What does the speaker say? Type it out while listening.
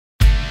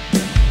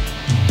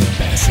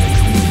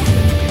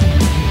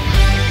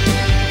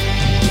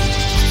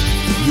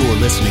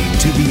listening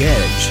to The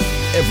Edge,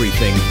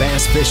 everything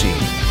bass fishing,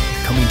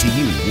 coming to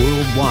you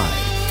worldwide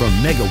from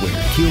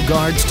MegaWare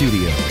Keelguard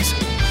Studios.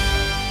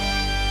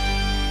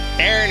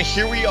 Aaron,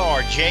 here we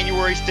are,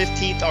 January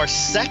 15th, our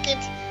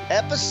second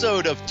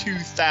episode of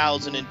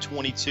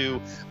 2022,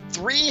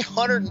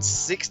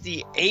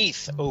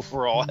 368th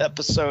overall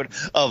episode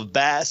of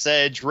Bass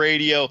Edge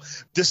Radio.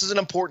 This is an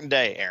important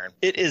day, Aaron.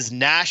 It is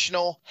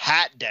National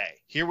Hat Day.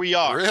 Here we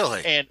are.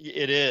 Really? And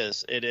it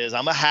is.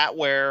 I'm a hat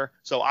wearer,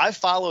 so I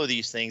follow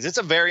these things. It's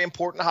a very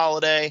important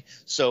holiday,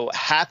 so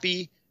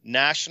happy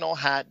National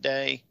Hat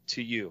Day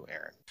to you,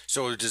 Aaron.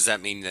 So does that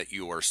mean that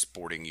you are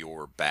sporting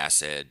your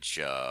Bass Edge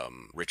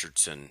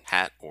Richardson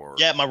hat? Or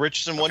Yeah, my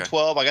Richardson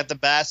 112. I got the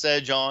Bass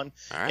Edge on,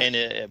 right.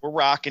 and we're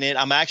rocking it.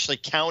 I'm actually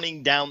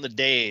counting down the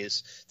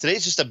days.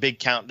 Today's just a big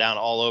countdown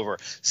all over.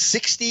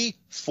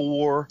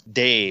 64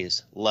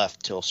 days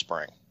left till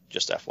spring.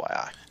 Just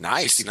FYI.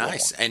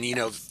 Nice. And,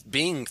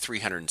 being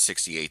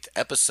 368th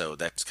episode,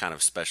 that's kind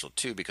of special,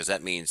 too, because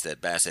that means that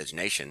Bass Edge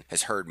Nation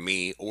has heard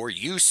me or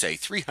you say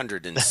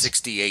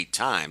 368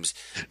 times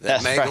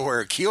that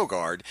MegaWare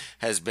Keelguard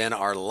has been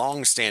our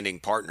long-standing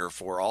partner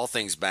for all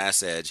things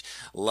Bass Edge.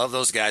 Love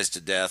those guys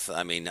to death.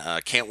 I mean,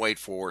 can't wait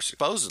for,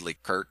 supposedly,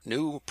 Kurt,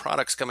 new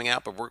products coming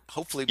out, but we're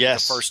hopefully be the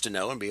first to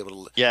know and be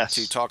able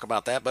to talk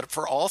about that. But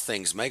for all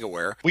things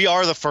MegaWare, we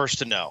are the first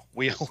to know.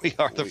 We are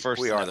the first.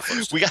 We are the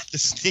first. We got the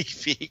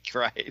sneak peek,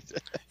 right?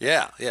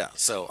 Yeah.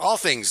 So all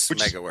things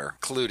MegaWare,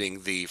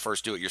 including the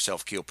first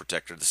do-it-yourself keel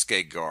protector, the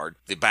skate guard,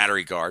 the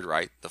battery guard,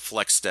 right, the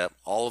flex step,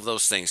 all of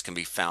those things can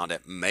be found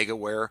at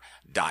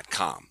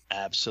megaware.com.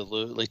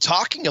 Absolutely.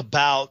 Talking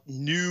about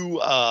new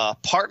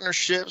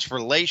partnerships,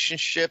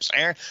 relationships,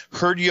 Aaron,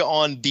 heard you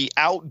on the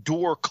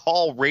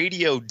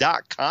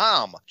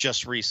outdoorcallradio.com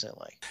just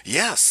recently.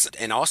 Yes,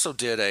 and also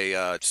did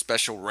a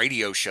special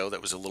radio show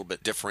that was a little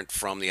bit different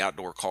from the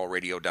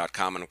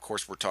outdoorcallradio.com. And, of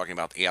course, we're talking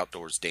about the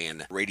Outdoors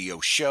Dan radio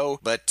show.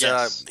 But,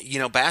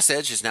 Bass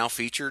Edge is now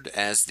featured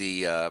as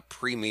the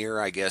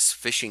premier,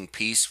 fishing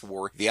piece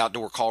for the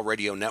Outdoor Call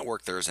Radio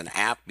Network. There's an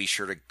app. Be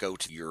sure to go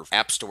to your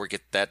app store,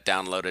 get that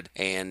downloaded,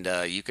 and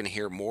you can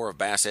hear more of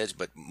Bass Edge,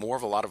 but more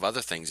of a lot of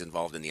other things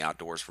involved in the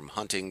outdoors, from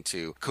hunting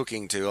to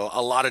cooking to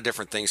a lot of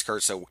different things,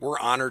 Kurt. So we're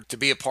honored to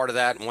be a part of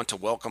that and want to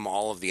welcome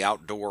all of the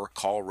Outdoor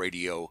Call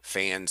Radio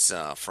fans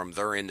from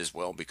their end as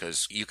well,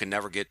 because you can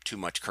never get too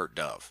much Kurt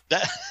Dove.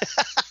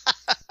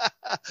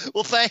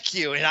 Well, thank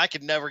you. And I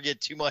could never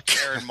get too much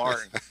Aaron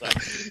Martin.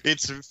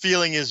 So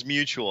feeling is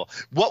mutual.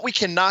 What we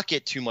cannot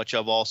get too much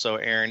of also,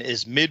 Aaron,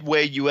 is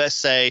Midway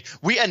USA.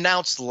 We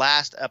announced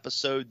last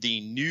episode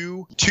the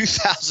new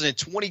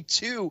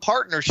 2022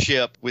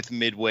 partnership with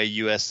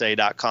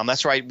MidwayUSA.com.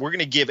 That's right. We're going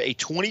to give a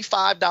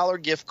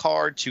 $25 gift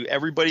card to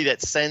everybody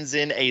that sends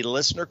in a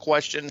listener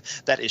question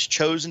that is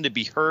chosen to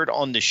be heard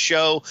on the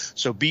show.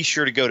 So be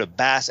sure to go to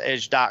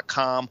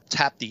BassEdge.com,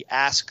 tap the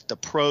Ask the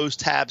Pros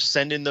tab,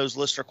 send in those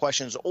listener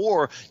questions,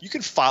 or you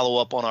can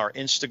follow up on our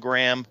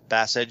Instagram,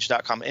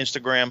 BassEdge.com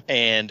Instagram,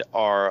 and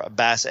our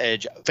Bass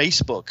Edge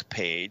Facebook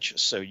page,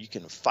 so you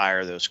can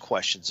fire those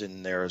questions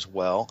in there as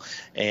well.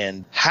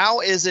 And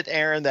how is it,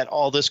 Aaron, that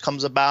all this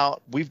comes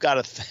about? We've got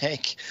to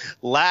thank,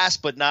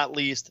 last but not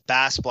least,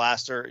 Bass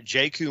Blaster,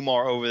 Jay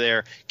Kumar over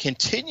there,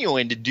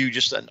 continuing to do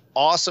just an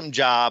awesome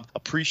job.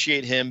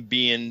 Appreciate him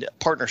being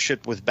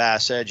partnership with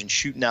Bass Edge and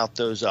shooting out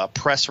those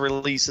press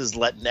releases,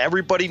 letting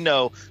everybody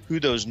know who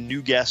those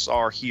new guests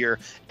are here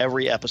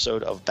every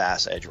episode of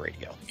Bass Edge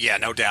Radio. Yeah,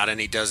 no doubt, and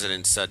he does it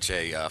in such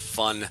a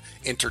fun,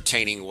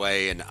 entertaining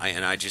way, and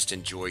I just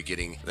enjoy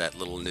getting that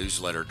little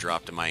newsletter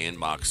dropped in my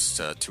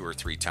inbox 2 or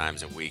 3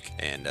 times a week,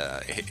 and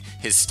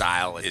his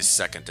style is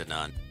second to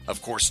none.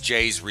 Of course,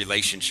 Jay's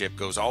relationship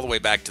goes all the way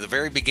back to the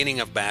very beginning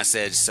of Bass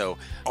Edge, so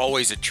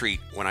always a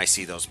treat when I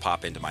see those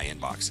pop into my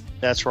inbox.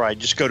 That's right.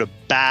 Just go to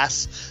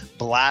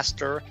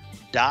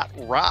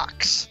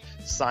bassblaster.rocks.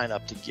 Sign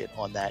up to get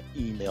on that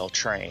email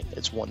train.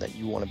 It's one that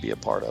you want to be a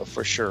part of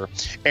for sure.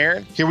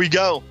 Aaron, here we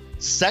go.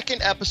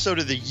 Second episode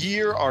of the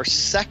year, our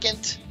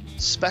second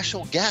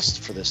special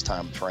guest for this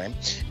time frame.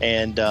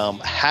 And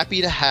happy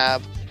to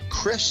have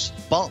Chris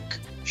Bunk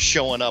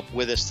showing up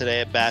with us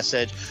today at Bass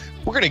Edge.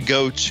 We're going to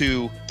go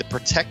to the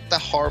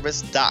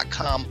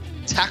ProtectTheHarvest.com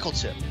tackle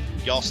tip.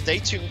 Y'all stay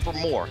tuned for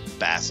more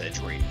Bass Edge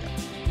Radio.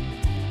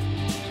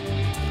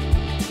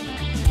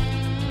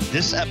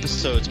 This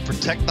episode's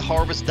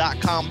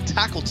ProtectTheHarvest.com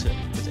tackle tip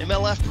with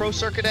MLF Pro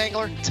Circuit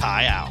angler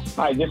Ty Al.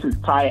 Hi, this is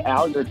Ty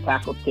Al. Your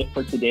tackle tip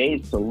for today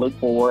is to look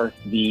for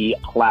the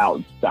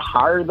clouds. The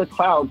higher the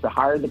clouds, the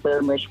higher the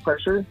bare mesh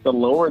pressure. The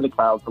lower the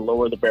clouds, the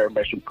lower the bare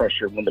mesh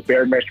pressure. When the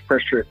bare mesh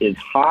pressure is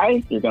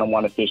high, you're going to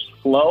want to fish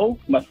slow,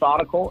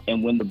 methodical,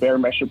 and when the bare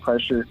mesh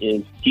pressure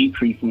is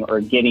decreasing or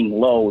getting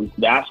low,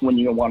 that's when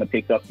you want to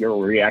pick up your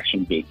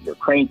reaction bait, your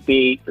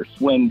crankbait, your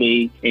swim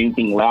bait,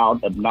 anything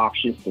loud,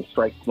 obnoxious. The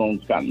strike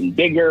zone's gotten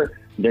bigger.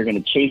 They're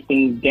going to chase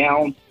things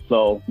down.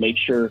 So make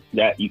sure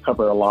that you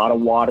cover a lot of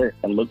water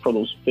and look for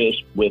those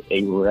fish with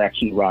a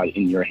reaction rod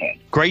in your hand.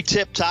 Great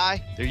tip,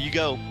 Ty. There you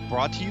go.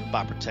 Brought to you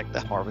by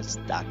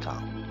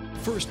ProtectTheHarvest.com.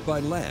 First by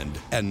land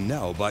and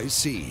now by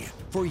sea.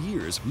 For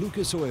years,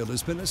 Lucas Oil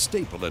has been a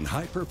staple in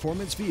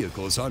high-performance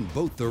vehicles on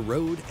both the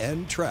road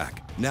and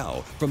track.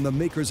 Now, from the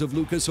makers of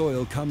Lucas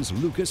Oil comes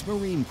Lucas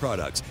Marine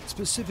Products,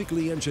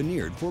 specifically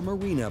engineered for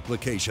marine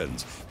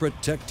applications.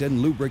 Protect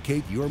and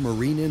lubricate your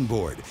marine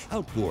inboard,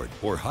 outboard,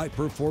 or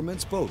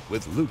high-performance boat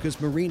with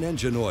Lucas Marine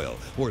Engine Oil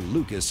or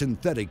Lucas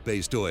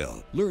Synthetic-Based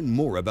Oil. Learn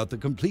more about the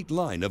complete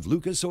line of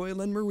Lucas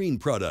Oil and marine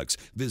products.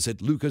 Visit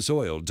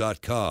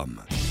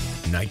lucasoil.com.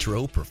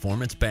 Nitro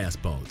Performance Bass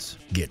Boats.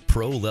 Get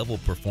pro-level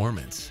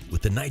performance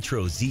with the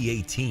Nitro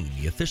Z18,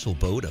 the official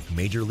boat of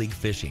Major League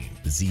Fishing.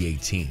 The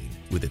Z18,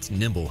 with its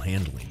nimble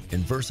handling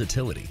and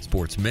versatility,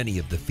 sports many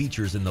of the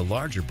features in the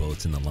larger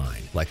boats in the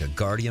line, like a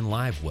Guardian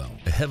Live Well,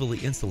 a heavily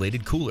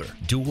insulated cooler,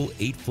 dual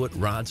 8-foot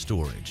rod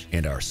storage,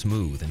 and our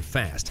smooth and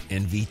fast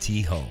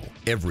NVT hull.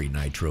 Every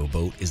Nitro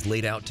boat is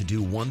laid out to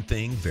do one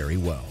thing very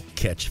well: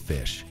 catch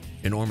fish.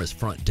 Enormous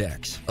front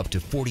decks, up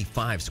to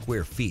 45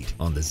 square feet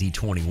on the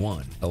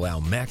Z21, allow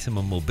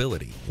maximum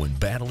mobility when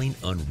battling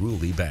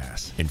unruly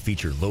bass, and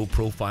feature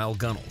low-profile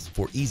gunnels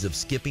for ease of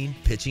skipping,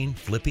 pitching,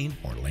 flipping,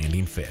 or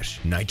landing fish.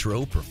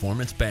 Nitro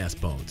Performance Bass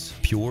Boats,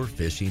 pure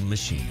fishing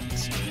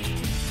machines.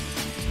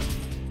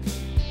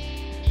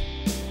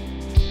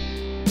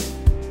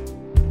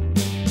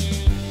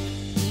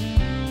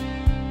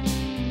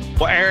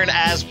 Well, Aaron,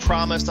 as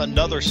promised,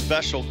 another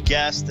special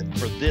guest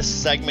for this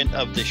segment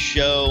of the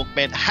show.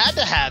 Man, had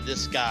to have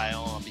this guy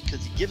on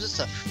because he gives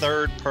us a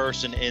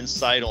third-person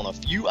insight on a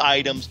few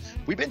items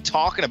we've been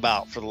talking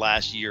about for the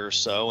last year or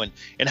so and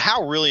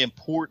how really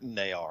important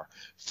they are.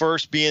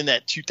 First being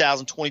that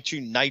 2022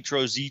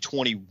 Nitro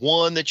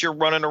Z21 that you're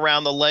running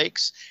around the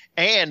lakes,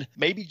 and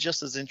maybe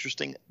just as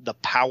interesting, the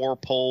Power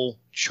Pole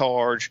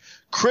Charge.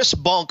 Chris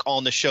Bunk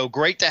on the show.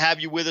 Great to have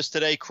you with us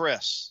today,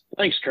 Chris.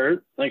 Thanks,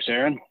 Kurt. Thanks,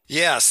 Aaron.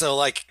 Yeah, so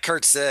like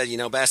Kurt said,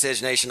 Bass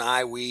Edge Nation,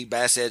 we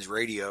Bass Edge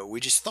Radio, we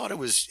just thought it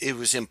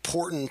was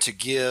important to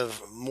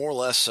give more or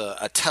less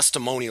a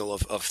testimonial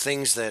of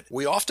things that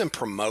we often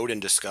promote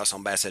and discuss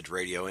on Bass Edge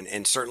Radio.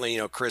 And certainly,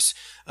 Chris,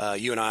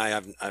 you and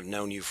I've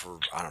known you for,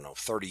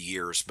 30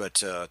 years,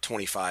 but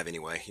 25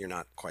 anyway. You're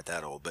not quite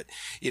that old. But,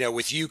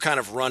 with you kind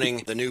of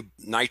running the new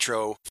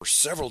Nitro for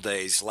several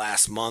days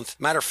last month.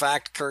 Matter of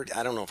fact, Kurt,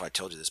 I don't know if I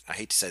told you this. I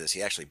hate to say this.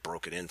 He actually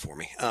broke it in for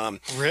me.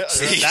 Really?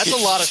 That's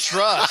a lot of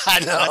trust. I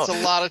know. That's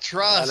a lot of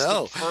trust. I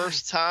know. The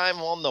first time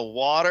on the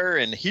water.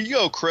 And here you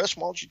go, Chris.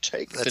 Why don't you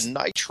take the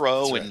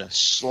Nitro and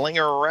sling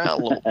her around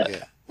a little bit?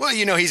 Yeah. Well,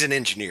 he's an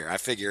engineer. I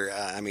figure,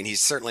 he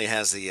certainly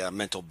has the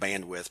mental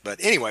bandwidth. But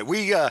anyway,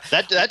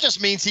 that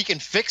just means he can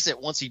fix it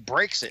once he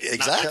breaks it.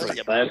 Exactly.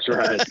 That's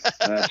right.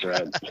 That's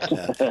right.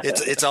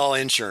 It's all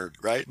insured,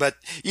 right? But,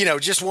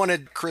 just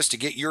wanted, Chris, to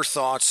get your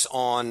thoughts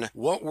on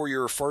what were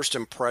your first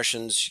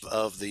impressions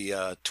of the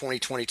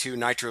 2022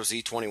 Nitro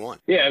Z21?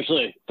 Yeah,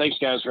 absolutely. Thanks,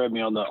 guys, for having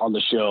me on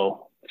the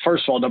show.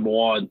 First of all, number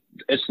one,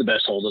 it's the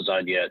best hole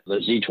design yet. The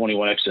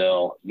Z21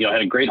 XL,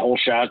 had a great hole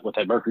shot with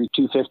that Mercury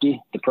 250,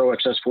 the Pro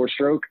XS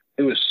 4-stroke.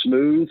 It was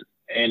smooth,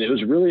 and it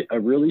was really a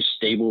really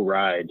stable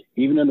ride,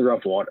 even in the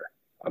rough water.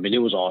 It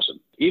was awesome.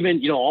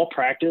 Even, all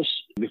practice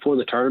before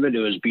the tournament, it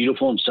was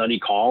beautiful and sunny,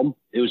 calm.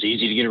 It was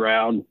easy to get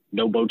around,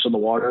 no boats on the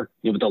water.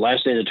 But the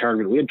last day of the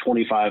tournament, we had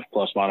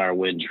 25-plus mile-an-hour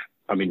winds,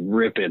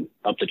 ripping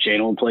up the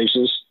channel in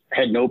places.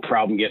 Had no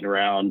problem getting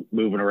around,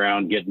 moving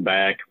around, getting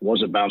back,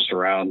 wasn't bounced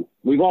around.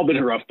 We've all been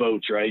in rough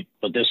boats, right?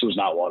 But this was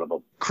not one of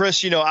them.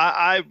 Chris,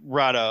 I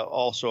ride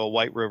also a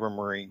White River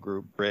Marine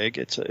Group rig.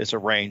 It's a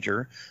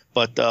Ranger.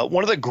 But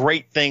one of the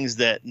great things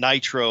that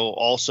Nitro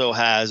also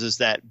has is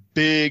that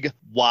big,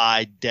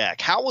 wide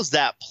deck. How was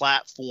that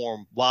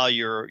platform while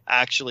you're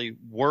actually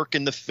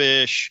working the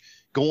fish,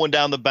 going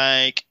down the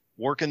bank,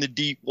 working the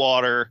deep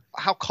water?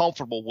 How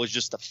comfortable was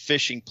just the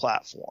fishing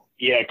platform?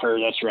 Yeah, Kurt,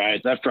 that's right.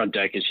 That front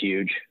deck is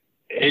huge.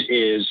 It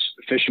is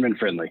fisherman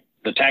friendly.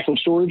 The tackle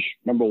storage,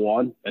 number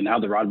one, and how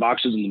the rod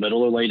boxes in the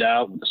middle are laid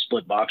out with the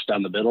split box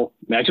down the middle.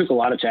 I took a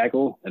lot of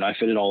tackle, and I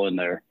fit it all in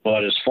there.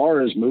 But as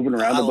far as moving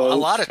around the boat, a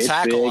lot of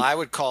tackle, big. I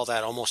would call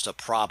that almost a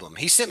problem.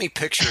 He sent me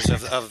pictures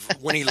of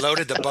when he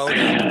loaded the boat up,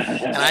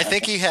 and I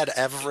think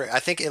I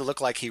think it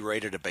looked like he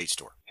raided a bait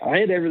store. I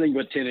had everything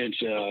but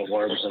 10-inch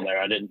worms in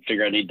there. I didn't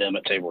figure I need them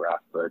at Table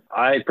Rock, but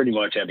I pretty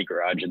much had the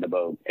garage in the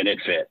boat, and it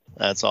fit.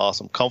 That's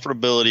awesome.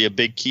 Comfortability, a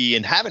big key,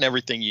 and having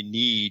everything you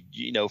need,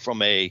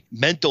 from a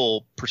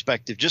mental perspective,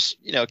 just,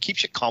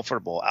 keeps you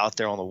comfortable out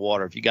there on the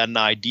water. If you got an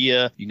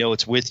idea,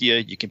 it's with you,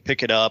 you can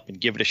pick it up and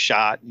give it a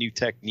shot, new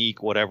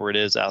technique, whatever it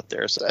is out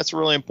there. So that's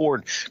really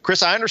important.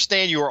 Chris, I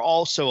understand you are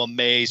also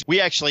amazed.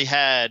 We actually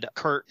had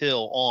Kurt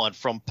Hill on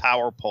from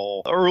Power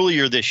Pole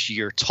earlier this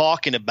year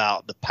talking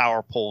about the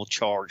Power Pole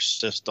Charge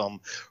system.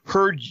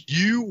 Heard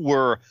you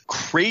were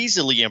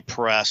crazily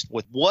impressed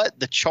with what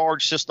the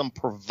charge system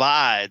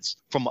provides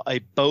from a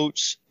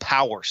boat's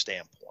power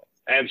standpoint.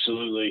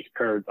 Absolutely,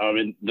 Kurt.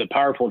 The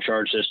Power Pole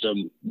Charge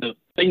system, the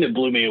thing that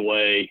blew me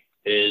away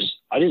is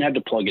I didn't have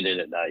to plug it in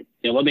at night.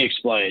 Let me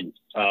explain.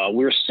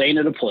 We were staying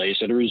at a place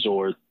at a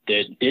resort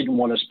that didn't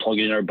want us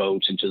plugging in our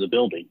boats into the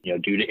building,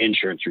 due to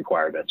insurance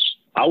requirements.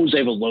 I was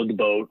able to load the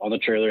boat on the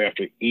trailer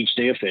after each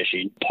day of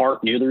fishing,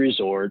 park near the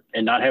resort,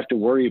 and not have to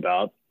worry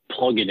about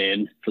plugging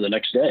in for the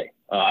next day.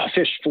 I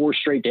fished 4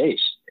 straight days,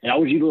 and I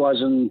was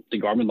utilizing the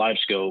Garmin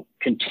LiveScope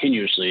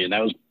continuously, and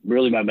that was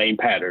really my main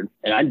pattern.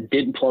 And I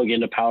didn't plug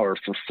into power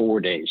for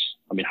 4 days.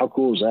 I mean, how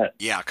cool is that?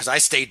 Yeah, because I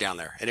stayed down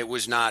there, and it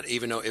was not,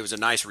 even though it was a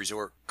nice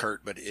resort,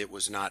 Kurt, but it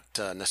was not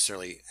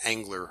necessarily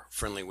angler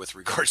friendly with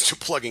regards to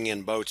plugging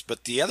in boats.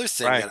 But the other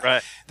thing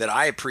that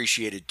I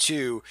appreciated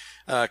too,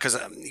 because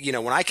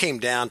when I came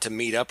down to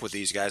meet up with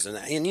these guys,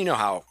 and you know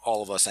how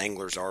all of us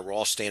anglers are, we're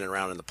all standing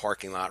around in the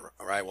parking lot,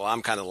 right? Well,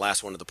 I'm kind of the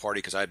last one to the party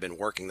because I've been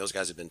working; those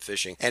guys have been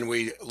fishing, and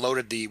we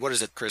loaded the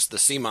the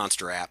Sea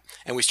Monster app,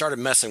 and we started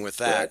messing with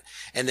that,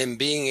 and then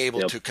being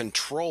able to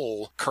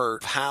control,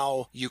 Kurt,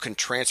 how you can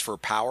transfer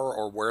power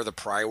or where the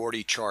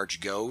priority charge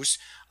goes.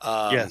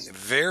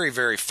 Very,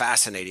 very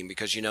fascinating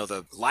because,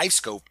 the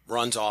LiveScope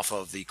runs off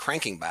of the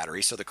cranking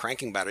battery. So the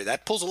cranking battery,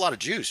 that pulls a lot of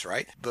juice,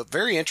 right? But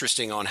very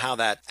interesting on how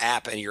that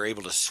app, and you're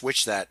able to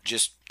switch that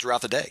just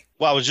throughout the day.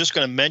 Well, I was just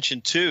going to mention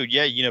too,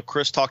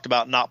 Chris talked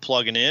about not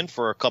plugging in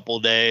for a couple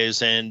of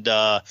days. And,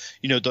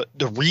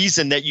 the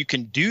reason that you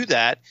can do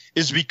that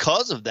is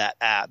because of that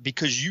app,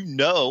 because you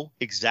know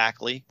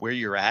exactly where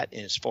you're at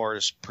as far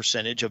as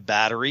percentage of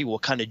battery,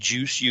 what kind of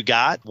juice you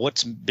got,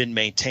 what's been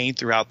maintained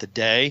throughout the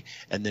day.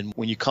 And then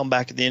when you come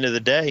back at the end of the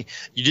day,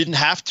 you didn't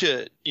have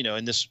to,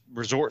 in this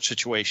resort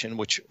situation,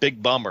 which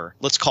big bummer,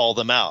 let's call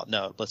them out.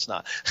 No, let's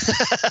not.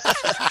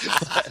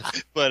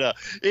 but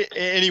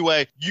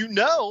anyway,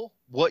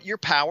 what your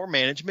power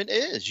management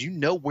is. You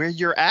know where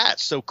you're at.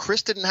 So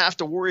Chris didn't have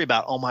to worry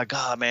about, oh my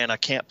God, man, I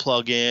can't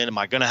plug in. Am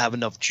I going to have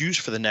enough juice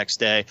for the next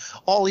day?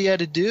 All he had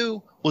to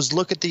do was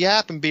look at the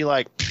app and be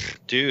like,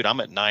 dude,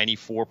 I'm at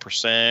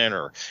 94%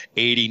 or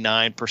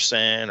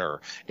 89%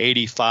 or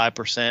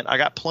 85%. I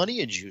got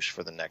plenty of juice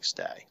for the next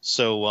day.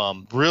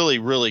 So really,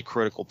 really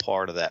critical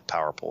part of that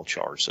power pole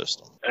charge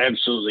system.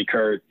 Absolutely,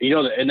 Kurt.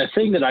 And the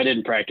thing that I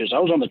didn't practice, I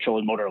was on the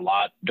trolling motor a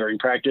lot during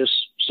practice.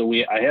 So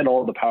I had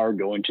all the power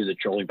going to the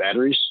trolling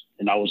batteries,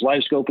 and I was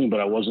live scoping, but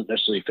I wasn't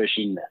necessarily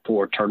fishing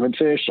for tournament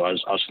fish. So I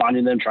was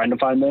finding them, trying to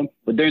find them.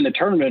 But during the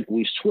tournament,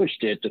 we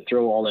switched it to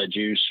throw all that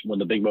juice when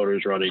the big motor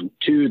is running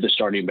to the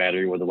starting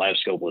battery where the live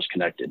scope was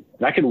connected.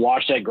 And I could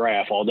watch that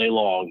graph all day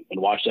long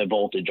and watch that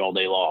voltage all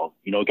day long.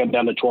 It got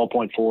down to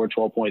 12.4,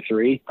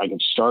 12.3. I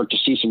could start to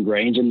see some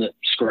grains in the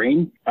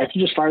screen. I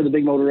could just fire the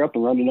big motor up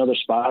and run to another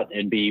spot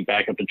and be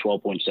back up to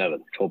 12.7,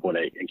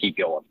 12.8 and keep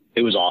going.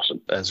 It was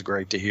awesome. That's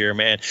great to hear,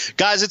 man.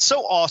 Guys, it's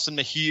so awesome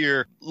to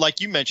hear, like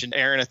you mentioned,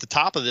 Aaron, at the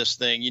top of this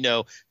thing,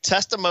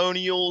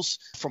 testimonials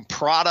from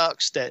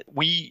products that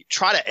we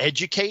try to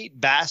educate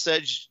Bass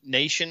Edge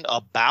Nation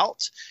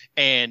about,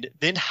 and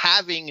then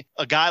having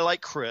a guy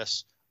like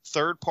Chris,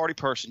 third-party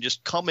person,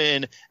 just come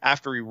in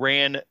after he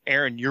ran,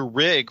 Aaron, your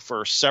rig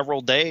for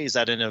several days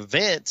at an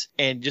event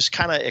and just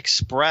kind of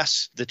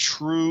express the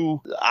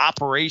true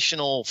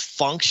operational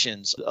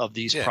functions of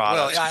these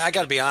products. Well, I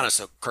got to be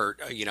honest,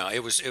 Kurt,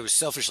 it was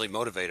selfishly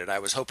motivated. I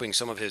was hoping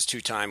some of his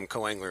 2-time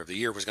co-angler of the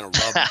year was going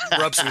to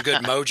rub some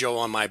good mojo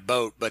on my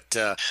boat, but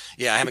I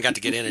haven't got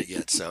to get in it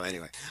yet. So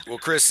anyway, well,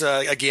 Chris,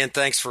 again,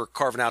 thanks for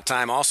carving out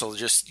time. Also,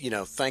 just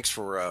thanks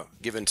for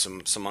giving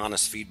some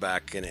honest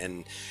feedback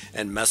and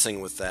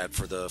messing with that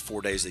for the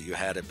 4 days that you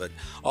had it. But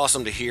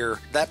awesome to hear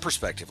that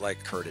perspective,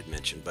 like Kurt had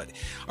mentioned. But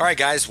all right,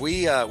 guys,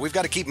 we've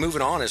got to keep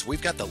moving on, as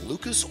we've got the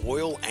Lucas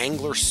Oil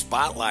Angler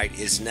Spotlight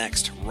is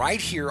next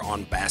right here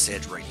on Bass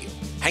Edge Radio.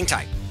 Hang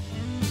tight.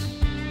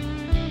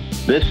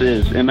 This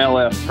is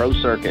MLF Pro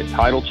Circuit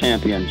title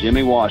champion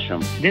Jimmy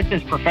Washam. This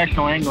is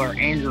professional angler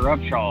Andrew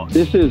Upshaw.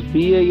 This is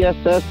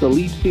BASS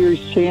Elite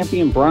Series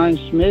champion Brian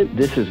Schmidt.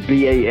 This is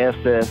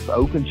BASS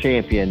Open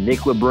champion Nick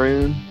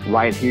LeBrun,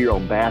 right here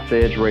on Bass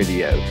Edge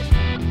Radio.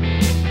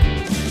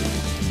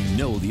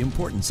 Know the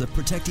importance of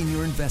protecting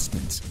your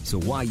investments, so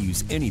why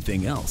use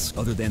anything else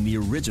other than the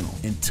original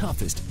and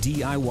toughest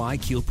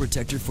DIY keel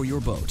protector for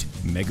your boat?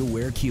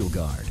 MegaWare Keel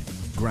Guard.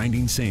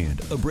 Grinding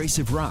sand,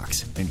 abrasive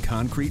rocks, and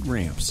concrete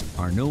ramps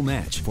are no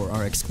match for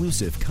our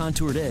exclusive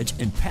contoured edge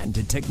and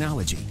patented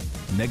technology.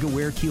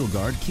 MegaWare Keel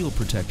Guard keel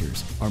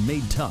protectors are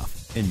made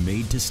tough and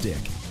made to stick.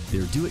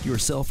 Their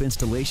do-it-yourself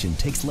installation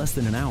takes less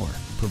than an hour,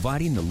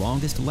 providing the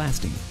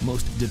longest-lasting,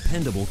 most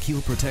dependable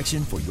keel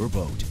protection for your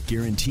boat,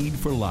 guaranteed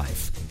for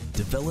life.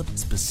 Developed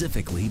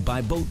specifically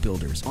by boat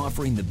builders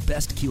offering the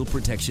best keel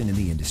protection in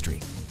the industry.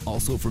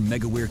 Also from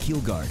MegaWare Keel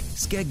Guard,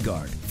 Skeg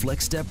Guard,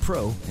 Flex Step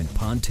Pro, and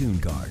Pontoon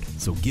Guard.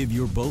 So give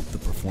your boat the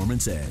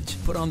performance edge.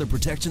 Put on the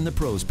protection the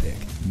pros pick.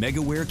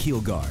 MegaWare Keel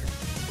Guard.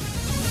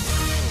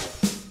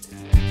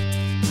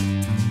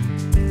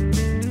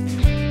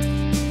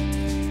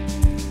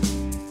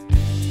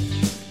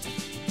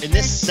 In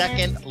this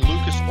second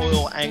Lucas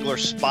Oil Angler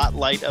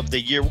Spotlight of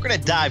the year, we're going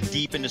to dive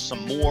deep into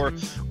some more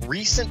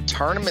recent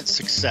tournament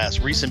success.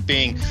 Recent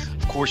being,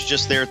 of course,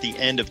 just there at the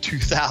end of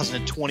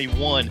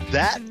 2021.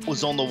 That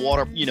was on the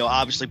water,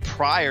 obviously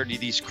prior to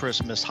these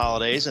Christmas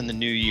holidays and the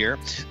new year.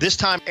 This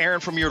time, Aaron,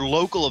 from your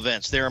local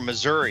events there in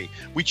Missouri,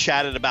 we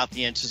chatted about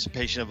the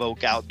anticipation of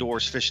Oak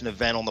Outdoors fishing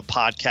event on the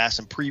podcast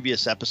in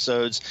previous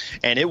episodes,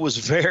 and it was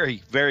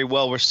very, very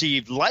well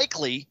received.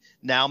 Likely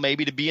now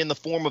maybe to be in the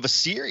form of a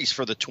series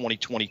for the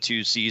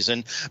 2022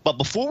 season. But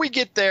before we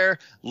get there,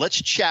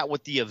 let's chat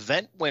with the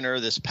event winner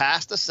this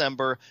past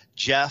December,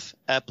 Jeff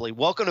Epley.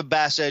 Welcome to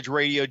Bass Edge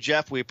Radio,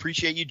 Jeff. We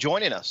appreciate you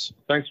joining us.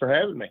 Thanks for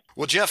having me.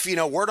 Well, Jeff,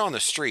 word on the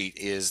street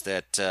is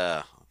that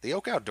the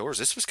Oak Outdoors,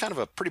 this was kind of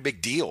a pretty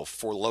big deal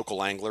for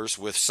local anglers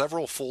with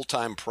several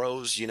full-time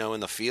pros, in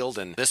the field.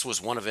 And this was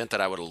one event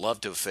that I would have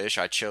loved to fish.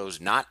 I chose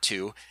not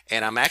to.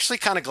 And I'm actually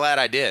kind of glad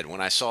I did.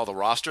 When I saw the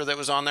roster that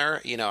was on there,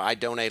 I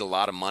donate a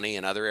lot of money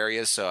in other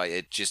areas, so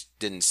it just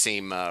didn't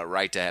seem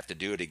right to have to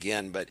do it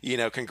again. But,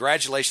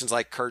 congratulations,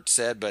 like Kurt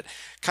said, but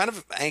kind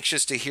of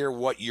anxious to hear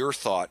what your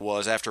thought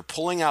was after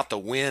pulling out the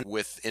win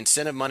with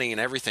incentive money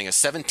and everything, a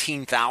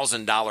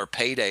 $17,000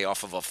 payday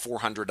off of a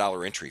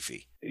 $400 entry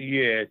fee.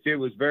 Yes, it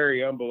was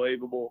very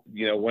unbelievable.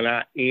 When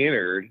I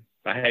entered,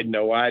 I had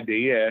no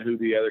idea who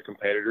the other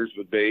competitors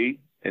would be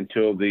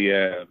until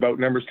the boat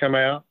numbers come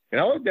out. And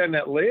I looked down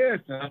that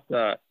list and I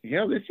thought,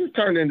 this has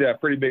turned into a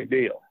pretty big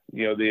deal.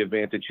 The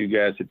event that you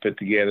guys had put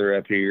together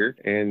up here.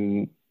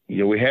 And,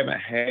 we haven't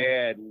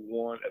had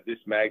one of this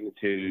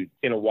magnitude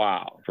in a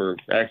while, for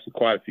actually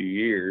quite a few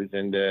years.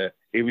 And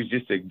it was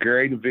just a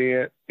great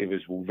event. It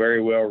was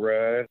very well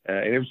run,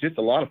 and it was just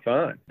a lot of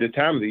fun. The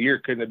time of the year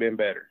couldn't have been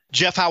better.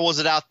 Jeff, how was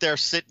it out there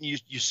sitting?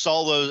 You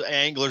saw those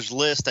anglers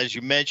list, as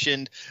you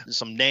mentioned,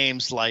 some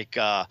names like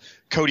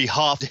Cody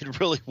Huff did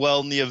really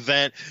well in the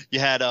event. You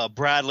had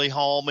Bradley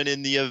Hallman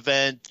in the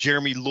event,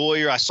 Jeremy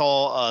Lawyer. I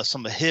saw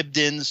some of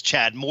Hibdons,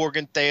 Chad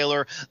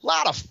Morgenthaler, a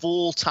lot of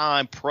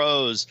full-time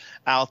pros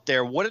out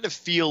there. What did it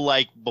feel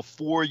like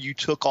before you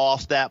took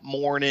off that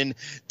morning?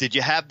 Did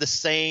you have the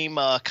same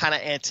kind of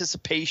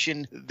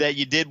anticipation that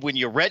you did when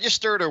you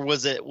registered, or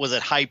was it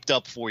hyped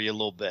up for you a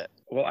little bit?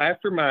 Well,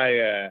 after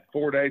my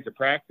 4 days of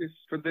practice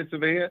for this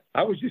event,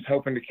 I was just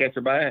hoping to catch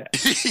a bass.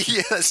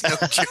 Yes, no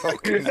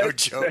joke, no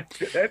joke.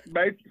 That's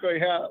basically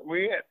how it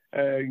went.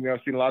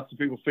 I've seen lots of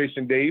people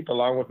fishing deep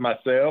along with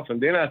myself,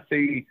 and then I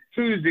see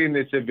who's in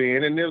this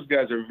event, and those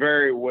guys are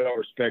very well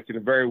respected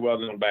and very well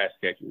known bass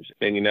catchers.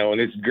 And,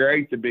 and it's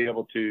great to be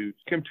able to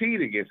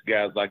compete against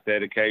guys like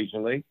that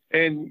occasionally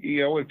and,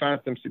 and find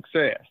some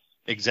success.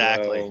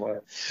 Exactly.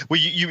 Well,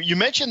 you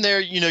mentioned there,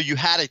 you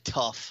had a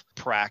tough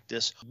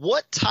practice.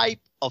 What type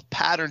of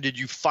pattern did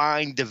you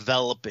find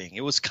developing?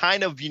 It was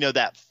kind of,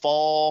 that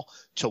fall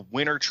to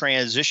winter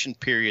transition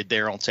period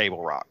there on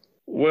Table Rock.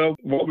 Well,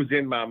 what was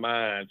in my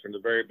mind from the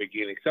very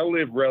beginning, because I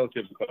live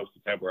relatively close to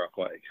Table Rock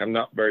Lake. I'm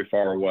not very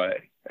far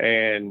away.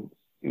 And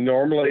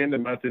normally in the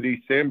month of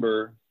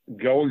December,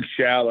 going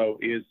shallow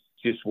is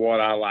just what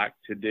I like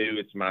to do.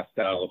 It's my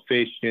style of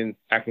fishing.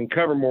 I can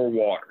cover more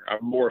water.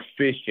 I'm more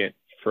efficient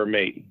for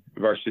me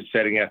versus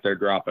sitting out there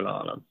dropping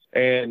on them.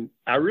 And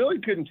I really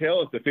couldn't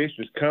tell if the fish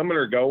was coming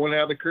or going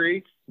out of the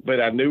creek,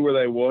 but I knew where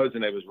they was,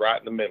 and they was right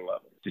in the middle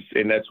of it.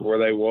 And that's where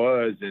they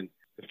was. And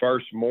the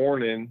first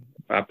morning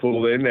I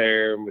pulled in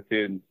there, and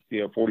within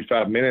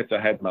 45 minutes I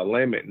had my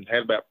limit and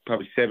had about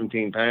probably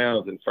 17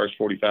 pounds in the first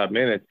 45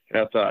 minutes.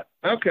 And I thought,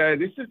 okay,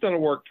 this is going to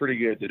work pretty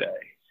good today.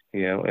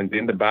 And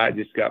then the bite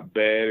just got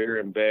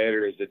better and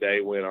better as the day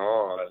went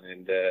on,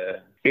 and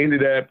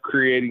ended up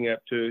creating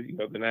up to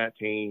the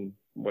 19,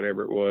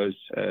 whatever it was,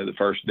 the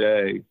first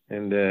day.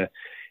 And it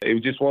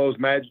was just one of those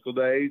magical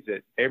days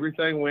that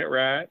everything went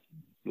right.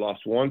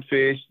 Lost one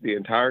fish the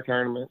entire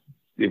tournament.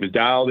 It was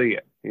dialed in.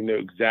 You knew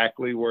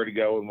exactly where to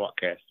go and what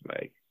cast to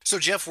make. So,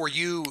 Jeff, were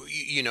you,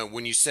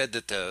 when you said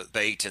that the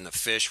bait and the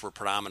fish were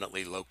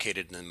predominantly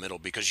located in the middle,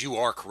 because you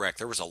are correct,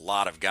 there was a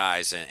lot of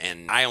guys,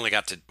 and I only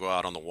got to go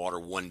out on the water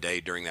one day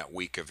during that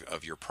week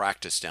of your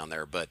practice down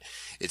there, but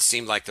it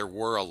seemed like there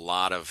were a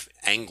lot of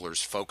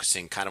anglers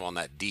focusing kind of on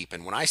that deep.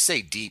 And when I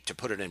say deep, to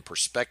put it in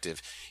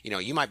perspective,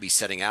 you might be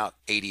setting out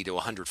 80 to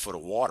 100 foot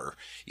of water,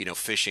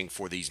 fishing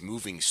for these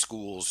moving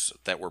schools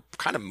that were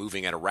kind of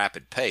moving at a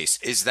rapid pace.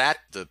 Is that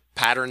the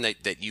pattern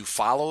that you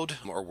followed,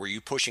 or were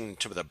you pushing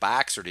to the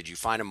backs, or did you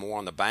find them more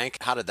on the bank?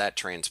 How did that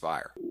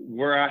transpire?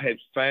 Where I had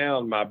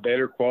found my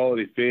better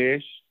quality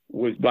fish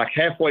was like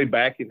halfway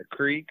back in the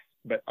creek,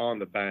 but on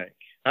the bank.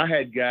 I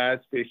had guys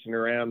fishing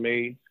around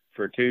me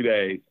for 2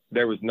 days.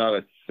 There was not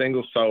a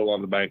single soul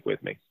on the bank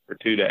with me for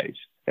 2 days.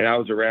 And I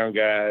was around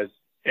guys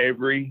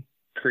every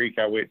creek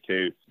I went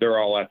to. They're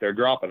all out there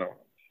dropping on them.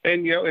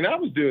 And, and I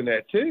was doing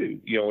that too,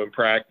 in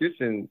practice,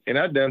 and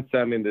I'd done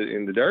some in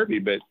the Derby,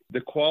 but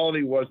the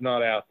quality was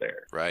not out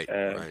there. Right,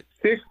 right.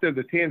 6 of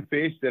the 10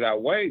 fish that I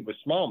weighed was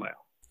smallmouth.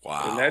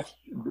 Wow. And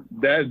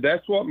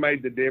that's what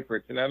made the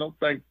difference. And I don't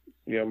think,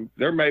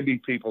 there may be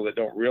people that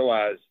don't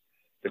realize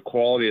the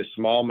quality of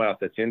smallmouth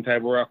that's in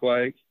Table Rock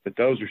Lake, but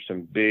those are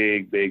some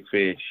big, big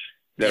fish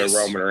that are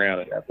roaming around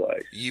at that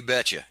place. You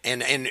betcha.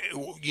 And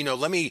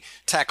let me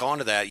tack on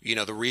to that.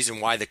 The reason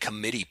why the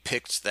committee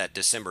picked that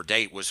December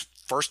date was,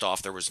 first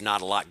off, there was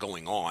not a lot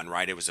going on,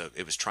 right? It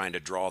was trying to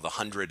draw the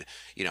 100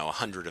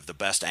 of the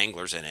best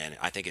anglers, and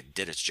I think it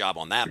did its job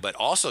on that. But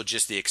also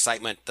just the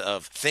excitement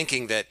of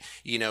thinking that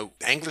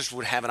anglers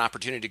would have an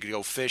opportunity to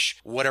go fish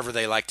whatever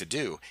they like to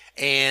do,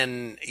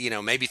 and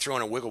maybe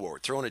throwing a wiggle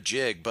board, throwing a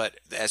jig. But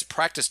as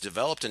practice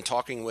developed and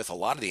talking with a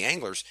lot of the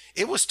anglers,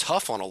 it was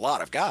tough on a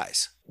lot of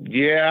guys.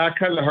 Yeah, I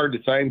kind of heard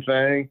the same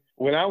thing.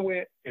 When I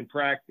went and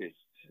practiced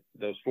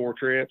those 4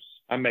 trips,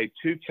 I made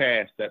 2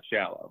 casts up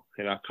shallow,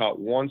 and I caught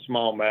 1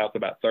 smallmouth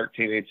about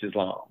 13 inches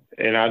long.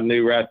 And I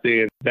knew right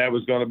then that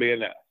was going to be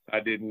enough. I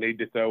didn't need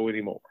to throw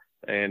anymore.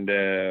 And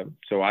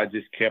so I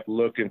just kept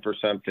looking for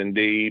something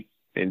deep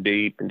and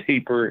deep and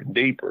deeper and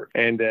deeper.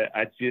 And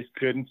I just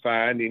couldn't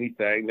find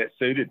anything that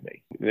suited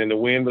me. And then the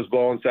wind was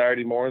blowing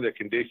Saturday morning. The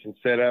conditions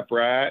set up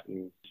right,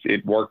 and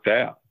it worked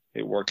out.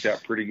 It worked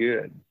out pretty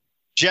good.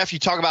 Jeff, you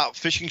talk about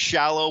fishing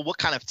shallow. What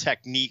kind of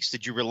techniques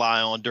did you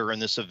rely on during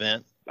this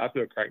event? I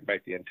threw a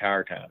crankbait the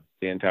entire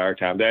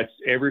time. That's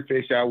every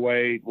fish I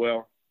weighed.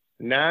 Well,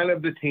 9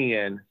 of the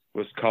 10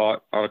 was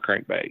caught on a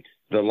crankbait.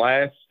 The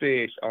last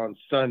fish on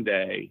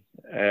Sunday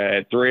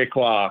at 3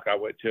 o'clock, I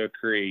went to a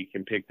creek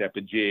and picked up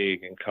a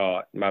jig and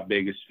caught my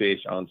biggest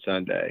fish on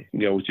Sunday.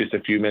 With just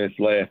a few minutes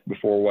left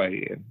before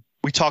weigh-in.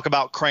 We talk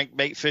about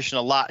crankbait fishing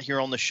a lot here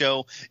on the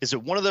show. Is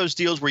it one of those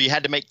deals where you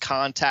had to make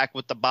contact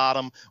with the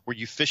bottom? Were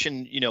you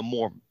fishing,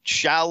 more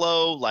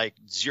shallow, like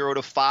 0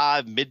 to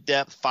 5,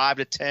 mid-depth 5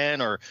 to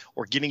 10, or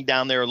getting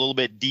down there a little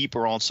bit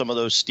deeper on some of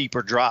those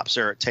steeper drops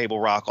there at Table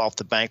Rock off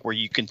the bank where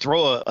you can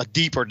throw a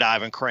deeper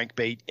diving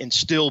crankbait and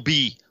still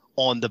be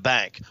on the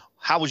bank?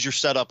 How was your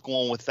setup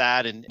going with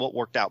that, and what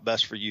worked out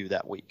best for you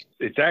that week?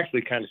 It's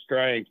actually kind of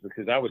strange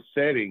because I was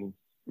setting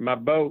 – my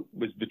boat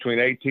was between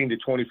 18 to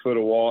 20 foot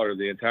of water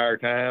the entire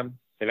time,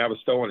 and I was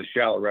throwing a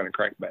shallow running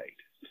crankbait.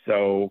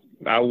 So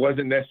I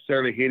wasn't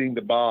necessarily hitting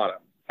the bottom.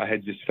 I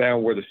had just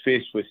found where the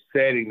fish was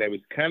setting. They was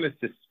kind of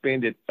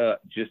suspended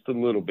up just a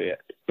little bit.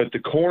 But the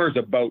corners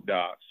of boat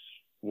docks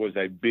was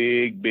a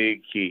big,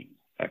 big key.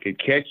 I could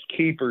catch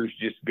keepers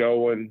just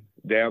going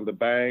down the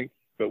bank,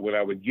 but when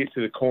I would get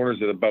to the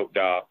corners of the boat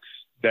docks,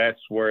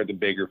 that's where the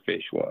bigger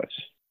fish was.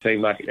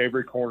 Seemed like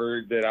every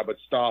corner that I would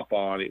stop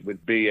on, it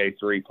would be a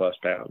 3+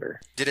 pounder.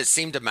 Did it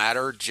seem to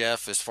matter,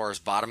 Jeff, as far as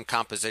bottom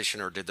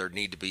composition, or did there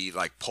need to be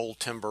like pole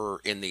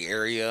timber in the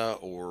area,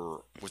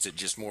 or was it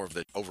just more of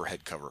the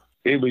overhead cover?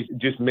 It was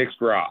just mixed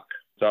rock.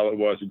 That's all it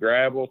was,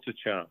 gravel to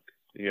chunk,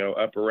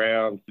 up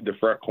around the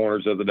front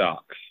corners of the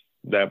docks.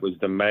 That was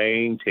the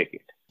main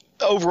ticket.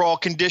 Overall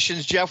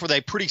conditions, Jeff, were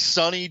they pretty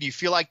sunny? Do you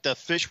feel like the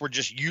fish were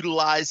just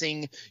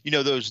utilizing,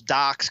 those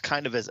docks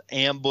kind of as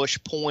ambush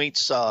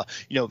points,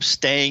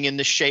 staying in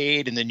the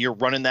shade, and then you're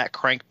running that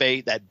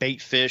crankbait, that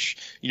bait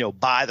fish,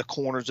 by the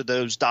corners of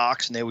those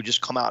docks, and they would just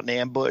come out and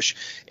ambush?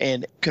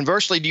 And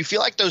conversely, do you feel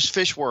like those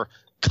fish were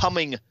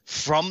coming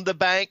from the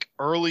bank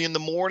early in the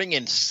morning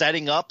and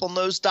setting up on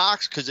those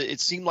docks? Because it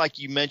seemed like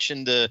you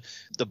mentioned the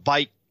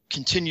bite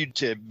continued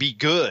to be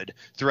good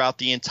throughout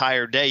the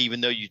entire day,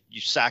 even though you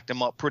sacked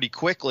them up pretty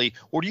quickly?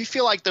 Or do you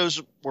feel like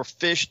those were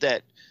fish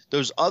that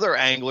those other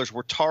anglers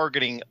were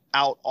targeting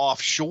out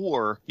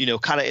offshore,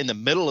 kind of in the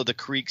middle of the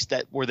creeks,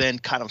 that were then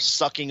kind of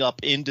sucking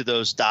up into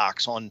those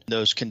docks on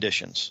those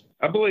conditions?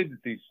 I believe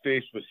that these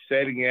fish was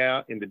setting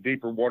out in the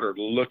deeper water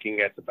looking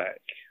at the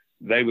bank.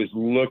 They was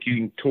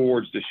looking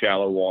towards the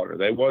shallow water.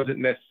 They wasn't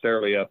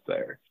necessarily up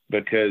there,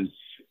 because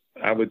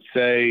I would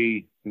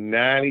say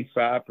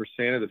 95%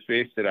 of the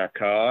fish that I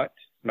caught,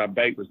 my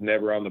bait was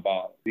never on the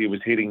bottom. It was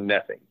hitting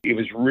nothing. It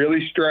was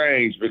really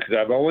strange because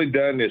I've only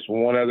done this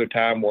one other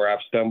time where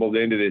I've stumbled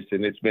into this,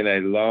 and it's been a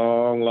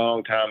long,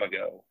 long time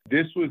ago.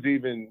 This was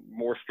even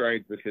more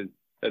strange because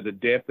of the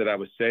depth that I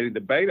was setting.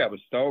 The bait I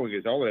was throwing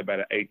is only about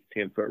an 8 to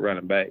 10 foot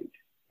running bait.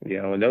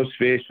 And those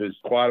fish was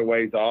quite a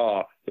ways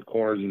off the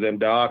corners of them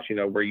docks,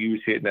 where you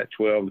was hitting that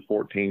 12 to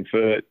 14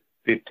 foot,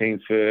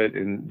 15 foot,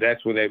 and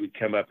that's when they would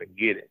come up and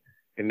get it.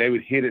 And they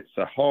would hit it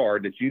so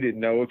hard that you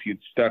didn't know if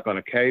you'd stuck on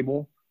a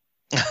cable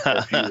or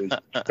if you was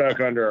stuck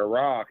under a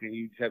rock, and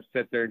you just have to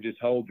sit there and just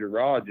hold your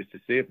rod just to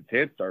see if its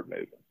head started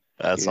moving.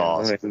 That's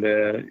awesome. And,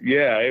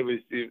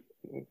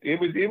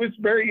 it was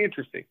very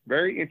interesting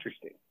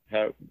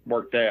how it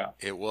worked out.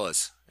 It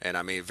was. And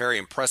I mean, very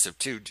impressive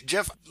too.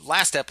 Jeff,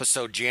 last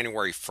episode,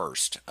 January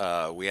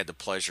 1st, we had the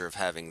pleasure of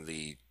having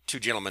the 2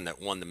 gentlemen that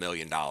won the $1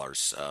 million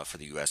for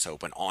the U.S.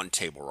 Open on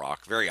Table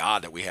Rock. Very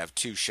odd that we have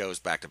 2 shows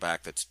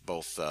back-to-back that's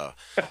both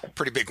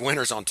pretty big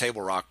winners on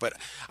Table Rock. But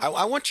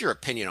I want your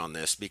opinion on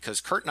this,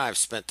 because Kurt and I have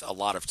spent a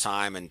lot of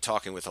time and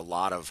talking with a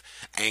lot of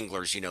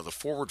anglers. The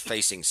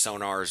forward-facing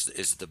sonar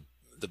is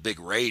the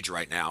big rage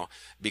right now,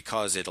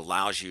 because it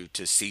allows you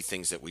to see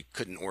things that we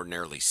couldn't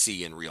ordinarily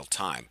see in real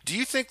time. Do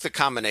you think the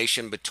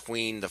combination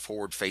between the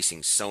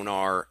forward-facing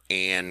sonar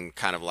and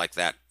kind of like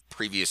that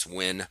previous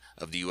win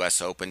of the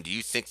U.S. Open, do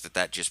you think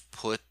that just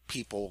put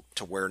people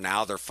to where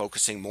now they're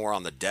focusing more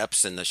on the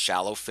depths and the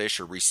shallow fish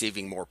are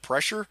receiving more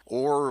pressure?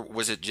 Or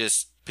was it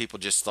just people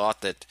just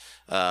thought that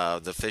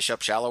the fish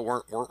up shallow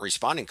weren't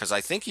responding, because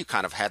I think you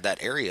kind of had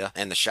that area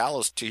and the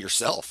shallows to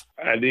yourself.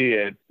 I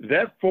did.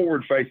 That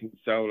forward-facing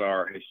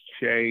sonar has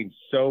changed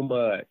so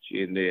much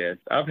in this.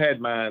 I've had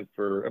mine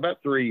for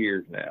about 3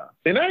 years now,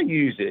 and I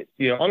use it,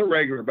 on a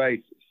regular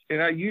basis.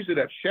 And I use it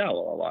up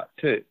shallow a lot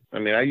too. I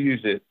mean, I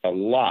use it a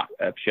lot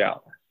up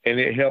shallow, and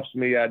it helps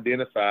me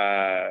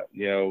identify,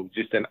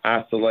 just an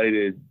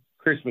isolated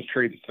Christmas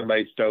tree that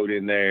somebody stowed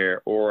in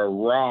there, or a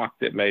rock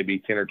that may be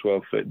 10 or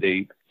 12 foot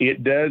deep.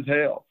 It does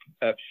help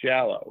up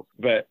shallow,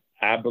 but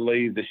I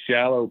believe the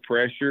shallow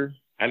pressure,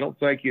 I don't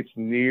think it's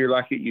near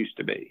like it used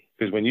to be.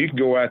 Because when you can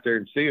go out there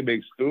and see a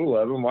big school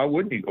of them, why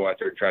wouldn't you go out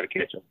there and try to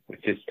catch them?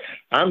 It's just,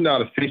 I'm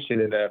not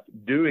efficient enough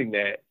doing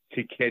that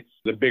to catch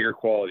the bigger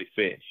quality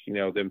fish,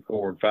 them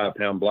 4 and 5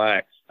 pound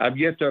blacks. I've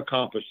yet to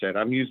accomplish that.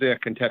 I'm usually a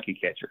Kentucky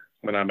catcher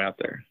when I'm out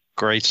there.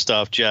 Great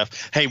stuff,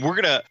 Jeff. Hey,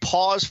 we're going to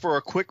pause for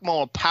a quick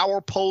moment.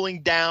 Power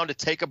polling down to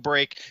take a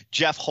break.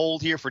 Jeff,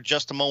 hold here for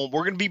just a moment.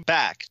 We're going to be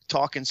back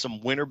talking some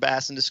winter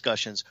bass and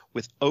discussions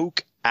with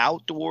Oak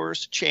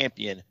Outdoors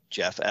champion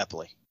Jeff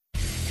Epley.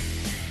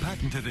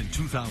 Patented in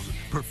 2000,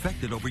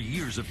 perfected over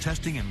years of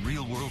testing and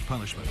real-world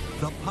punishment,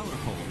 the Power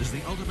Pole is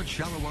the ultimate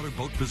shallow water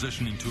boat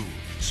positioning tool.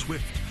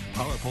 Swift,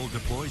 Power Pole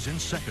deploys in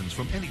seconds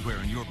from anywhere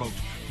in your boat.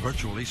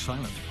 Virtually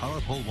silent, Power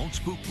Pole won't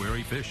spook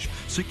wary fish.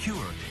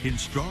 Secure in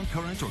strong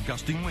currents or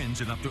gusting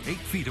winds in up to 8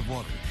 feet of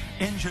water.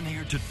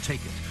 Engineered to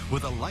take it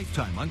with a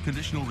lifetime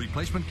unconditional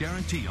replacement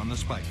guarantee on the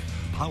spike.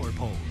 Power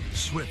Pole,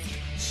 swift,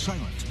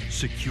 silent,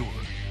 secure.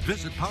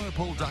 Visit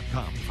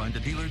powerpole.com to find a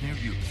dealer near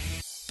you.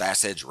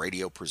 Bass Edge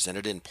Radio,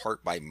 presented in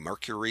part by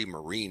Mercury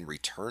Marine,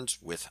 returns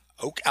with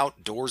Oak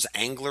Outdoors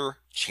angler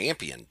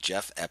champion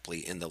Jeff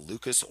Epley in the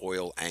Lucas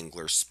Oil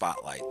Angler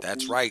Spotlight.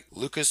 That's right,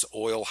 Lucas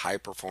Oil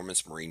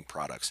high-performance marine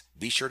products.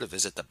 Be sure to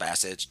visit the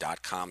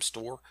BassEdge.com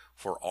store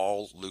for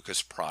all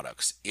Lucas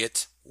products.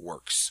 It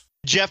works.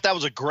 Jeff, that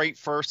was a great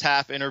first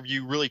half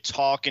interview, really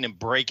talking and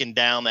breaking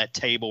down that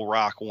Table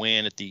Rock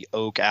win at the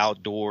Oak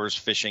Outdoors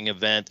fishing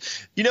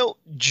event.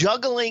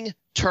 Juggling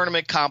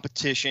tournament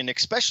competition,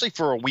 especially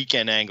for a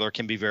weekend angler,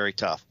 can be very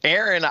tough.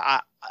 Aaron,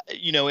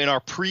 in our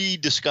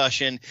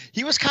pre-discussion,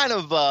 he was kind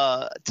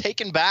of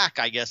taken back,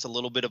 I guess, a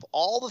little bit of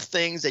all the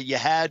things that you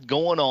had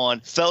going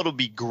on. Felt it would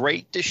be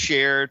great to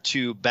share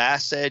to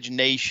Bass Edge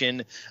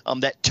Nation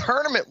that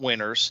tournament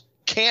winners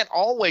can't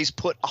always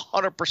put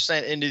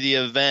 100% into the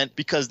event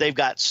because they've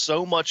got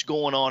so much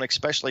going on,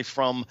 especially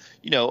from,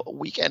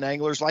 weekend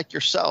anglers like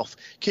yourself.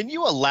 Can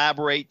you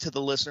elaborate to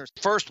the listeners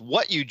first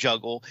what you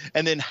juggle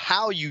and then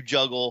how you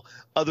juggle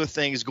other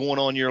things going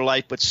on in your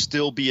life but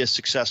still be a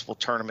successful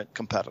tournament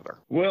competitor?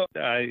 Well,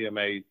 I am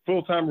a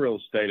full-time real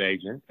estate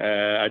agent.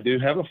 I do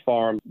have a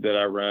farm that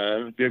I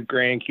run. We have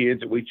grandkids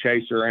that we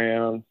chase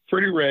around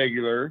pretty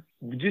regular.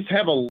 We just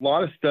have a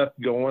lot of stuff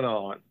going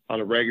on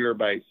a regular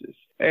basis.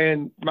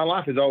 And my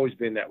life has always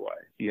been that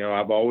way.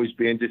 I've always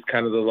been just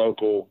kind of the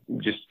local,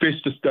 just fish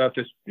the stuff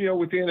that's,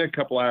 within a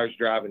couple hours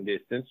driving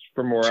distance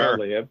from where I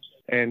live.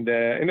 And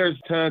there's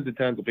tons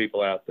of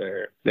people out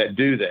there that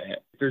do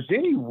that. If there's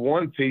any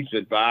one piece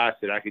of advice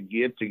that I could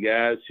give to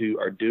guys who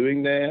are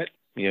doing that,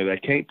 they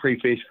can't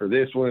pre-fish for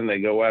this one. They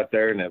go out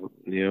there and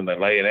they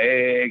lay an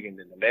egg, and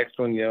then the next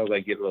one,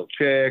 they get a little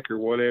check or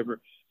whatever.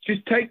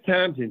 Just take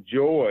time to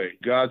enjoy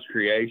God's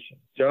creation.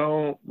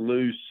 Don't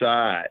lose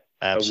sight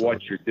of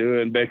what you're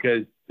doing,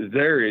 because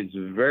there is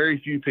very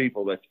few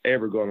people that's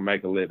ever going to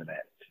make a living at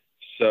it.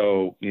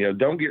 So,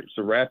 don't get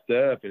so wrapped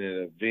up in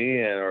an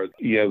event or,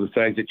 the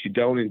things that you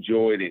don't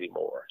enjoy it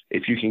anymore.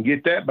 If you can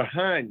get that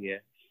behind you,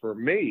 for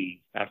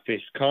me, I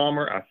fish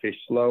calmer, I fish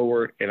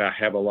slower, and I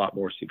have a lot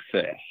more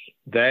success.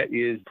 That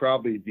is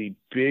probably the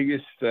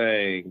biggest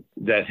thing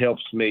that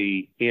helps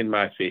me in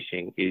my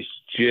fishing, is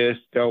just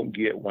don't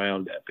get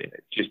wound up in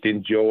it. Just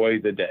enjoy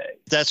the day.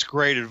 That's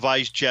great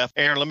advice, Jeff.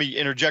 Aaron, let me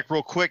interject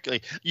real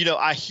quickly.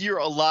 I hear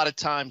a lot of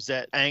times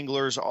that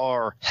anglers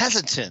are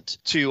hesitant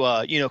to,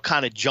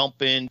 kind of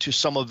jump into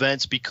some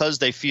events because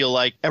they feel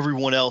like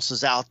everyone else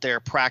is out there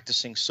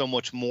practicing so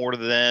much more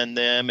than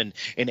them and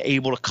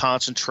able to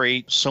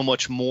concentrate so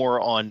much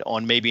more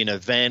on maybe an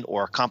event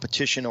or a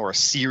competition or a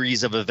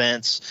series of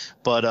events.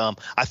 But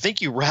I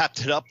think you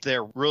wrapped it up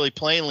there really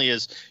plainly,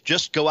 is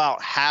just go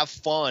out, have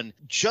fun,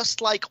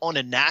 just like on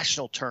a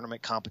national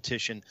tournament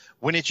competition.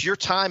 When it's your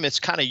time,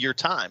 it's kind of your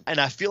time. And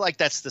I feel like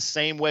that's the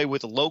same way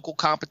with a local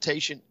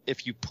competition.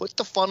 If you put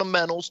the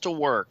fundamentals to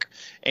work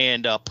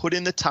and put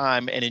in the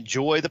time and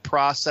enjoy the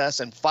process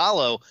and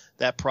follow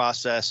that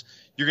process,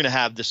 you're going to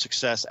have the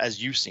success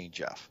as you've seen,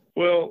 Jeff.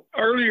 Well,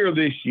 earlier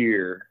this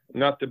year,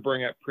 not to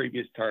bring up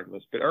previous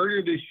tournaments, but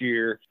earlier this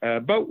year,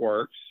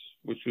 Boatworks,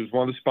 which was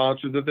one of the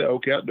sponsors of the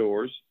Oak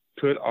Outdoors,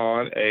 put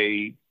on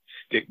a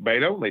stick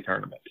bait only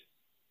tournament.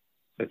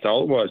 That's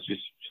all it was,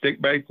 just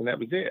stick baits, and that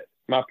was it.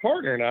 My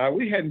partner and I,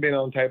 we hadn't been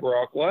on Table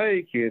Rock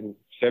Lake in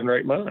 7 or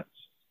 8 months.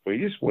 We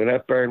just went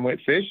up there and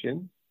went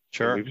fishing.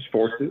 Sure.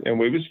 And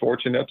we was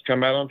fortunate enough to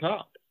come out on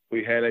top.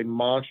 We had a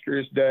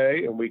monstrous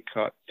day, and we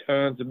caught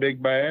tons of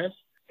big bass.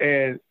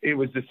 And it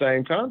was the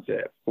same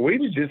concept. We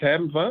was just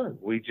having fun.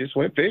 We just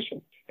went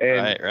fishing.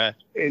 And, right.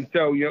 And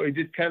so, it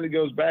just kind of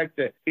goes back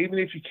to, even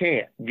if you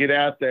can't get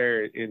out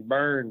there and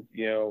burn,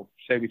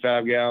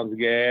 75 gallons of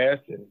gas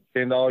and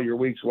spend all your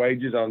week's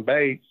wages on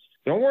baits,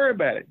 don't worry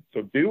about it.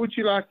 So do what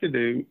you like to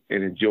do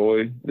and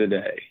enjoy the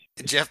day.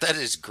 Jeff, that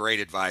is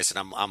great advice,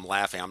 and I'm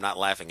laughing. I'm not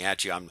laughing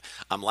at you.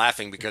 I'm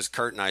laughing because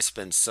Kurt and I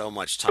spend so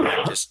much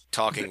time just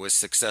talking with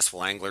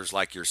successful anglers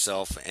like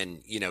yourself,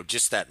 and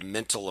just that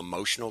mental,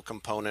 emotional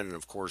component. And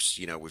of course,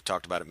 we've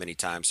talked about it many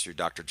times through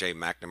Dr. Jay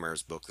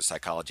McNamara's book, The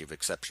Psychology of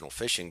Exceptional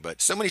Fishing.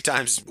 But so many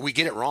times we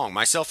get it wrong,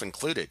 myself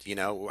included.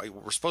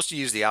 We're supposed to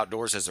use the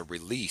outdoors as a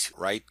release,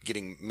 right?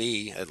 Getting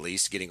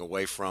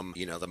away from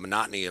the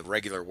monotony of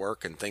regular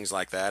work and things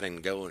like that,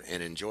 and go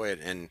and enjoy it.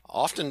 And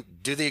often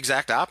do the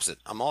exact opposite.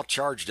 I'm all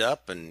charged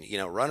up and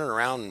running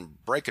around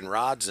and breaking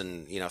rods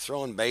and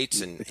throwing baits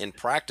and in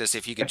practice.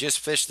 If you could just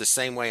fish the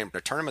same way in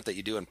a tournament that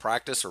you do in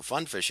practice or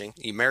fun fishing,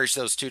 you marriage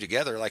those two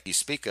together like you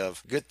speak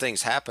of, good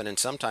things happen, and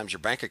sometimes your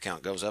bank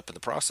account goes up in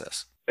the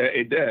process.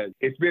 It does.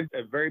 It's been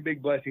a very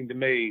big blessing to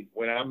me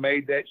when I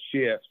made that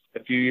shift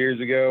a few years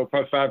ago,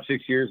 probably 5-6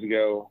 years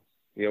ago.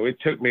 It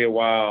took me a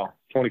while,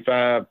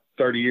 25,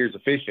 30 years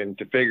of fishing,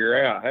 to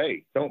figure out,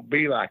 hey, don't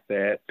be like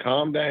that.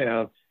 Calm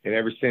down. And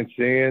ever since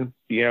then,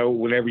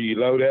 whenever you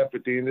load up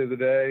at the end of the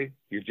day,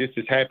 you're just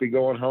as happy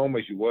going home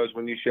as you was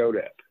when you showed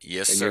up.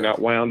 Yes, and sir. You're not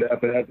wound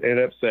up and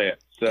upset.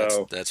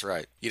 So that's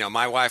right.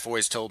 My wife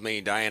always told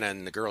me, Diana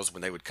and the girls,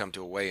 when they would come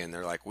to a weigh-in,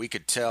 they're like, we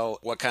could tell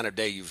what kind of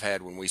day you've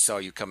had when we saw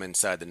you come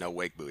inside the no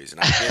wake buoys.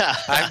 And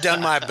I've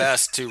done my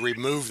best to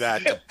remove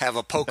that, to have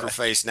a poker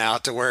face now,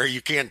 to where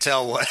you can't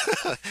tell what.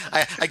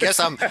 I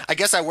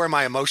guess I wear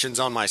my emotions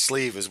on my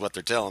sleeve, is what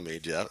they're telling me,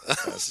 Jeff.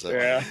 So,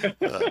 yeah.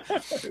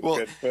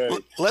 Well,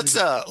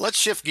 let's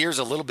shift gears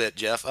a little bit,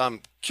 Jeff.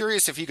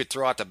 Curious if you could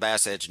throw out to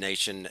Bass Edge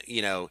Nation,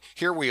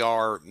 here we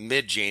are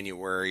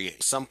mid-January.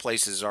 Some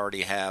places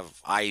already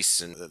have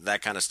ice and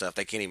that kind of stuff.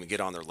 They can't even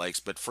get on their lakes.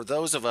 But for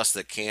those of us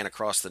that can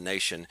across the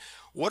nation,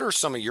 what are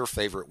some of your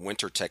favorite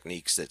winter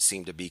techniques that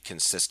seem to be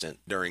consistent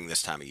during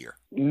this time of year?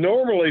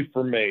 Normally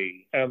for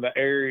me, the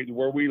area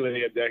where we live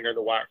down here in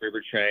the White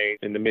River chain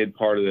in the mid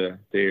part of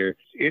there,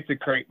 it's a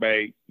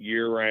crankbait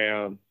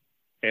year-round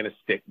and a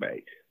stick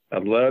bait.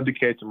 I'd love to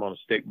catch them on a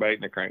stick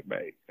bait and a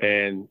crankbait.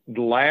 And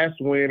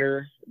last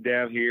winter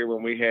down here,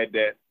 when we had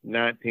that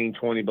 19,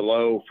 20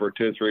 below for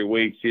 2 or 3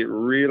 weeks, it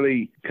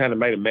really kind of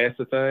made a mess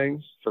of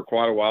things for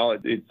quite a while.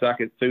 It's like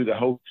it threw the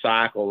whole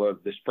cycle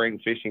of the spring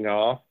fishing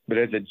off. But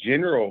as a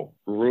general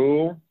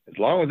rule, as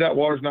long as that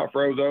water's not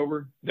froze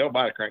over, they'll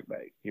bite a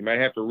crankbait. You may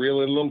have to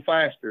reel it a little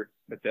faster,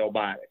 but they'll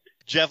bite it.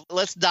 Jeff,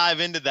 let's dive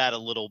into that a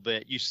little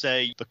bit. You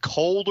say the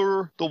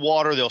colder the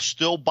water, they'll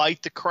still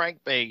bite the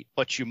crankbait,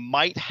 but you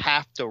might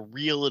have to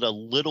reel it a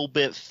little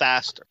bit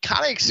faster.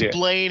 Kind of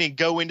explain and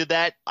go into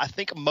that. I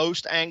think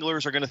most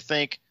anglers are going to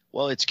think,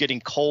 well, it's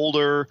getting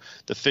colder.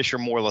 The fish are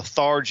more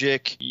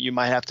lethargic. You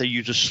might have to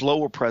use a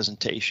slower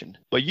presentation.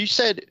 But you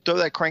said throw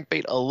that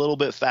crankbait a little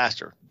bit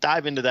faster.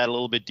 Dive into that a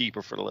little bit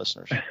deeper for the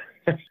listeners.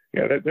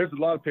 Yeah, there's a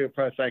lot of people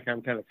probably think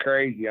I'm kind of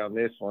crazy on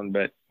this one,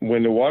 but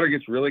when the water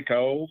gets really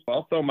cold,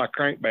 I'll throw my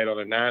crankbait on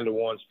a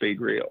 9-to-1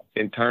 speed reel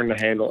and turn the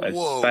handle as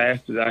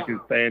fast as I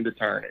can stand to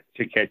turn it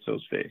to catch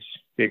those fish.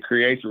 It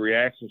creates a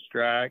reaction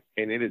strike,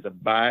 and it is a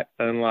bite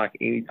unlike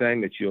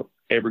anything that you'll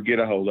ever get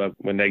a hold of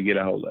when they get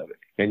a hold of it.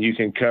 And you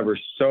can cover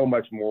so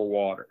much more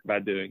water by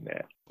doing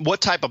that. What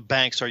type of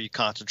banks are you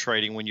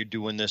concentrating when you're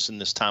doing this in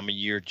this time of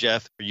year,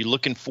 Jeff? Are you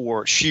looking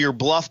for sheer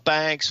bluff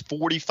banks,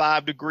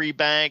 45-degree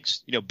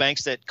banks,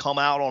 banks that come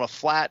out on a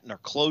flat and are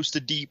close to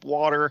deep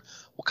water?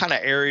 What kind of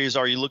areas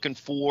are you looking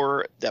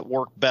for that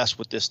work best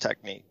with this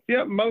technique?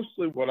 Yeah,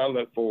 mostly what I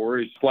look for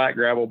is flat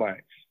gravel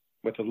banks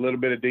with a little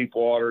bit of deep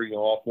water,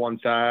 off one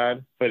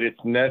side. But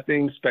it's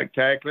nothing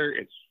spectacular.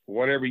 It's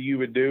whatever you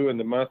would do in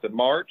the month of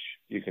March,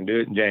 you can do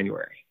it in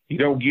January. You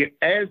don't get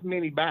as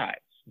many bites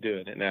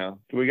doing it now.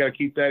 We got to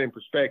keep that in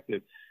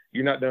perspective.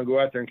 You're not going to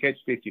go out there and catch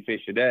 50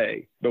 fish a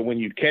day, but when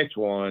you catch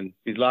one,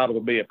 he's liable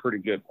to be a pretty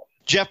good one.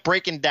 Jeff,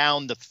 breaking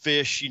down the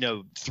fish,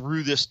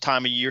 through this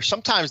time of year,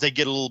 sometimes they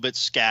get a little bit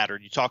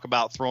scattered. You talk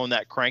about throwing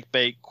that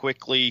crankbait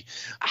quickly.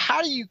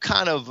 How do you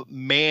kind of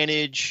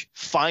manage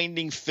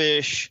finding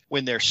fish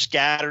when they're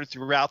scattered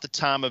throughout the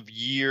time of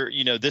year?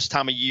 This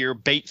time of year,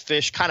 bait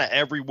fish kind of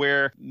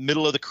everywhere,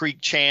 middle of the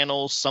creek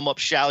channels, some up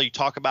shallow. You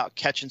talk about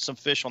catching some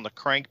fish on the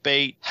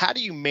crankbait. How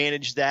do you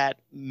manage that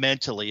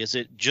mentally? Is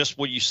it just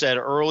what you said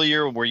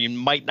earlier where you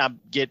might not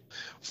get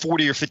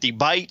 40 or 50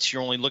 bites?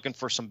 You're only looking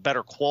for some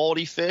better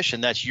quality fish,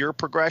 and that's your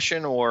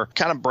progression? Or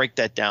kind of break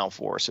that down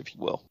for us, if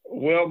you will.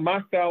 Well,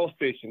 my style of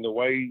fishing, the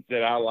way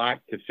that I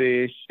like to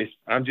fish, is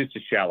I'm just a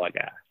shallow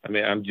guy.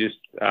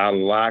 I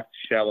like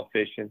shallow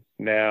fishing.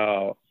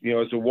 Now,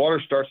 as the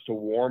water starts to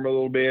warm a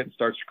little bit and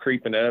starts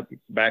creeping up,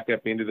 back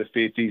up into the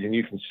 50s, and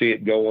you can see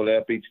it going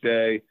up each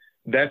day,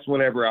 that's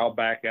whenever I'll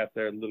back out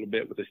there a little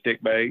bit with a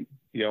stick bait,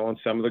 on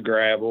some of the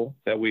gravel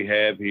that we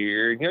have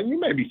here. You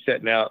may be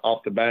setting out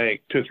off the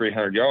bank 200 or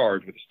 300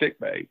 yards with a stick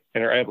bait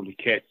and are able to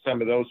catch some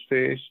of those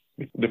fish.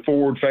 The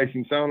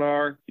forward-facing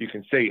sonar, you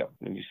can see them.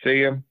 When you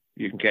see them,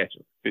 you can catch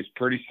them. It's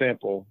pretty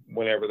simple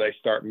whenever they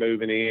start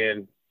moving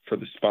in for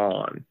the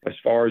spawn. As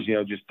far as,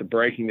 just the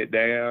breaking it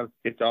down,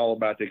 it's all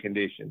about the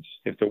conditions.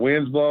 If the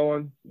wind's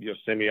blowing, you'll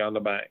see me on the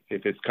bank.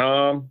 If it's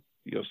calm,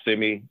 you'll see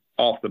me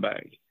off the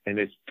bank. And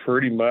it's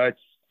pretty much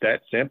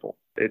that simple.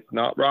 It's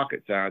not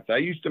rocket science. I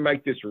used to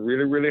make this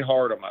really, really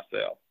hard on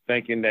myself,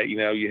 thinking that,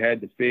 you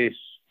had to fish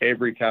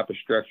every type of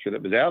structure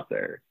that was out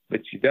there,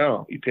 but you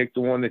don't. You pick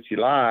the one that you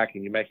like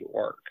and you make it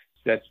work.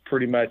 That's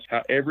pretty much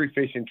how every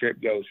fishing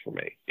trip goes for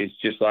me. It's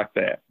just like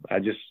that. I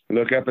just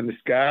look up in the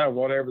sky, and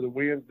whatever the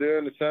wind's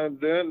doing, the sun's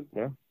doing,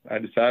 well, I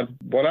decide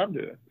what I'm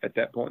doing at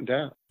that point in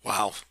time.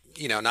 Wow.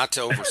 Not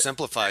to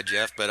oversimplify,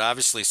 Jeff, but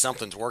obviously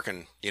something's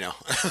working,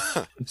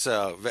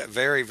 So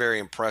very, very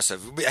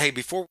impressive. Hey,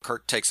 before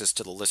Kurt takes us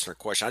to the listener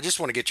question, I just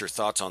want to get your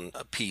thoughts on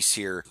a piece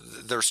here.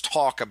 There's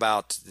talk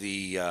about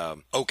the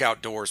Oak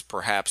Outdoors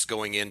perhaps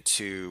going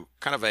into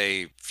kind of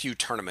a few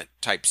tournament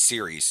type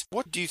series.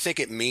 What do you think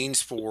it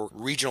means for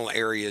regional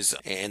areas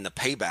and the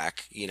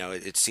payback?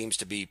 It seems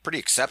to be pretty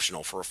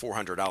exceptional for a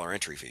 $400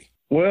 entry fee.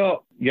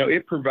 Well,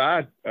 it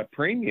provides a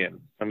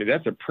premium. I mean,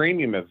 that's a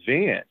premium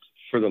event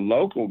for the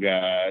local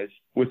guys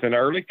with an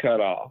early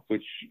cutoff,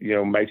 which,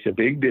 makes a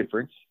big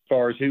difference as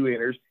far as who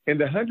enters.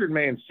 And the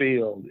 100-man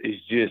field is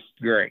just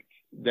great.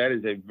 That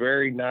is a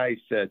very nice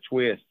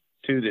twist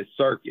to this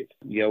circuit,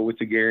 with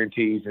the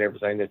guarantees and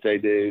everything that they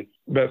do.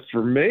 But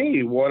for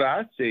me, what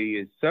I see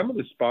is some of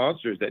the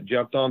sponsors that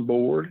jumped on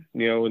board,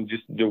 in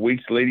just the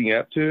weeks leading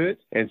up to it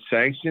and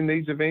sanctioned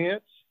these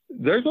events.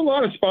 There's a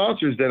lot of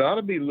sponsors that ought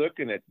to be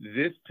looking at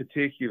this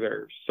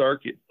particular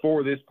circuit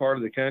for this part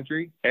of the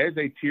country as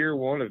a tier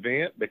 1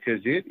 event,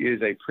 because it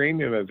is a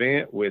premium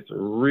event with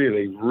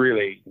really,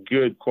 really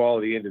good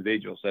quality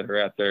individuals that are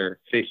out there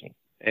fishing.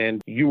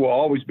 And you will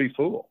always be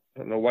full. I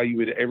don't know why you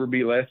would ever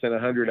be less than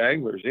 100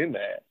 anglers in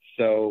that.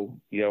 So,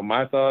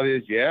 my thought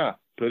is,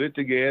 put it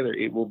together.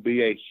 It will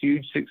be a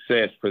huge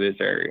success for this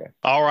area.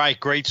 All right.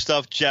 Great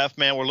stuff, Jeff,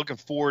 man. We're looking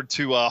forward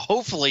to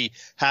hopefully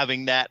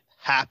having that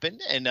happen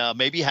and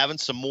maybe having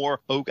some more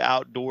Oak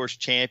Outdoors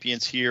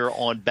champions here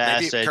on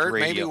Bass Edge Kurt,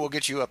 Radio. Maybe we'll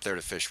get you up there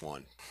to fish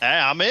one. Hey,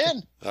 I'm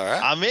in. All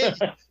right. I'm in.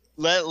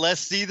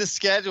 Let's see the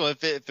schedule.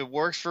 If it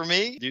works for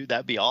me, dude,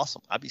 that'd be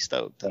awesome. I'd be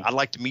stoked. I'd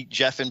like to meet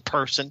Jeff in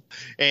person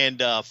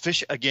and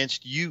fish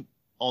against you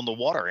on the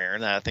water,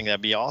 Aaron. I think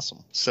that'd be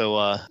awesome.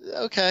 So,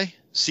 okay.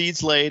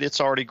 Seeds laid. It's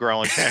already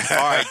growing. All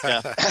right,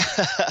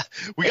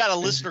 Jeff. We got a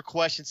listener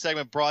question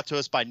segment brought to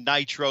us by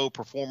Nitro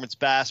Performance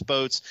Bass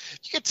Boats. If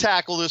you could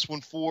tackle this one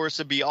for us,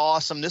 it'd be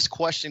awesome. This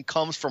question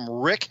comes from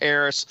Rick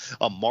Harris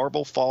of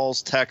Marble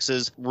Falls,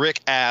 Texas.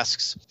 Rick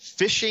asks,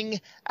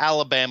 fishing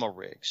Alabama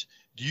rigs,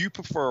 do you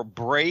prefer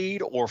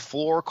braid or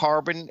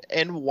fluorocarbon,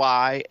 and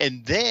why?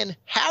 And then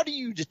how do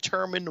you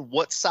determine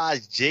what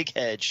size jig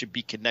head should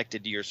be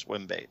connected to your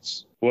swim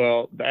baits?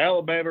 Well, the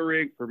Alabama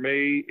rig for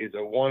me is a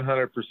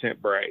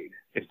 100% braid.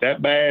 If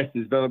that bass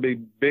is going to be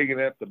big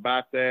enough to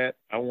bite that,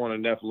 I want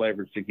enough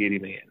leverage to get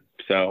him in.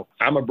 So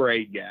I'm a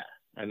braid guy.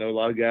 I know a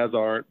lot of guys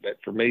aren't, but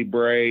for me,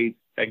 braid.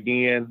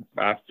 Again,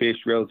 I fish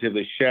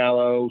relatively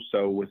shallow.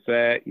 So with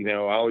that,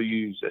 I'll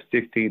use a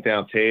 16th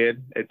ounce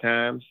head at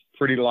times.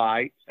 Pretty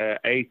light.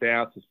 1/8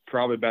 ounce is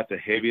probably about the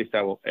heaviest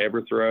I will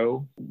ever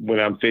throw when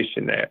I'm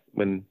fishing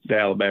when the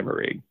Alabama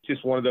rig.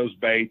 Just one of those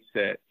baits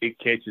that it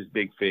catches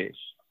big fish,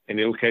 and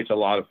it'll catch a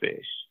lot of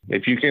fish.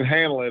 If you can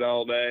handle it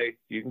all day,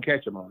 you can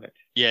catch them on it.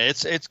 Yeah,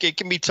 it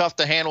can be tough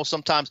to handle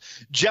sometimes.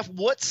 Jeff,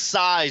 what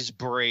size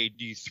braid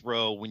do you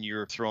throw when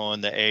you're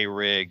throwing the A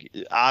rig?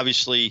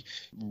 Obviously,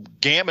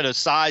 gamut of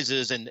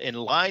sizes and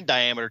line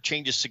diameter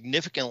changes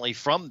significantly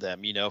from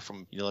them,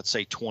 from, let's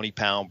say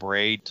 20-pound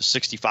braid to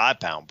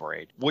 65-pound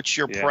braid. What's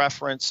your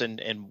preference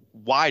and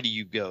why do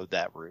you go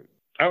that route?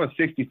 I'm a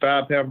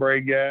 65-pound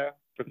braid guy.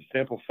 For the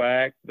simple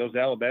fact, those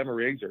Alabama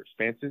rigs are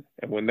expensive.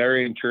 And when they're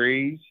in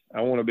trees,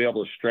 I want to be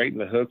able to straighten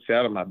the hooks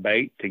out of my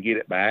bait to get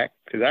it back,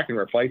 because I can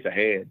replace a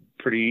head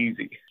pretty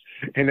easy.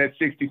 And that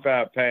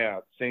 65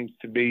 pounds seems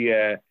to be,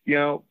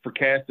 for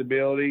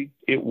castability,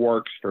 it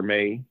works for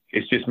me.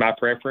 It's just my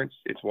preference.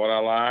 It's what I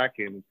like,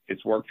 and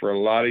it's worked for a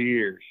lot of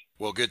years.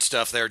 Well, good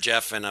stuff there,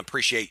 Jeff, and I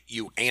appreciate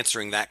you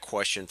answering that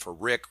question for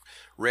Rick.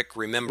 Rick,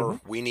 remember,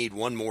 we need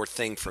one more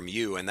thing from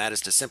you, and that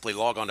is to simply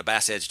log on to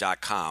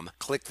BassEdge.com,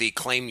 click the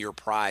Claim Your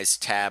Prize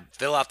tab,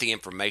 fill out the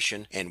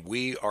information, and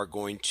we are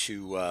going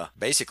to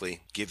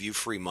basically give you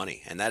free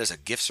money, and that is a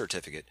gift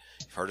certificate.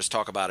 You've heard us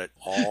talk about it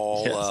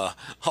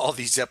all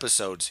these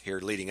episodes here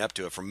leading up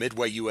to it from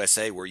Midway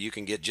USA, where you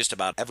can get just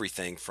about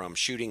everything from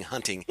shooting,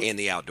 hunting, and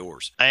the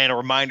outdoors. And a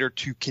reminder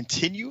to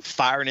continue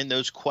firing in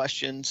those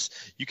questions.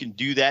 You can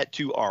do that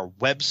to our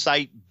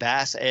website,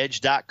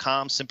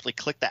 BassEdge.com. Simply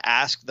click the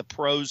Ask the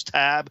Pros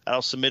tab.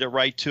 That'll submit it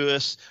right to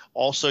us.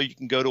 Also, you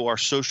can go to our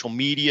social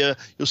media.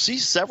 You'll see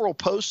several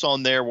posts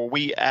on there where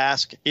we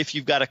ask if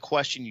you've got a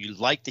question you'd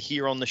like to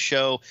hear on the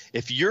show.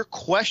 If your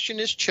question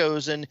is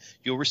chosen,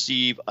 you'll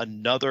receive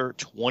another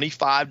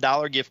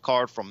 $25 gift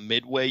card from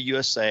Midway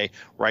USA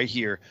right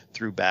here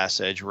through Bass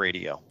Edge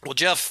Radio. Well,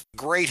 Jeff,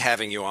 great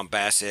having you on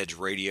Bass Edge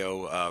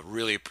Radio.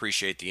 Really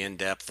appreciate the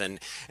in-depth and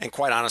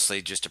quite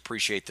honestly, just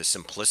appreciate the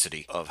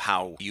simplicity of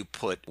how you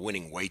put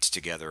winning weights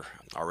together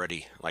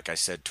already. Like I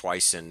said,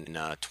 twice in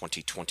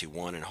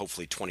 2021, and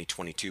hopefully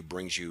 2022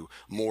 brings you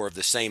more of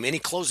the same. Any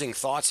closing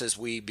thoughts as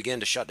we begin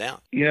to shut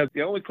down?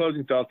 The only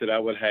closing thought that I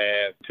would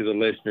have to the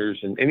listeners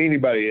and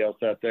anybody else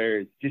out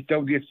there is just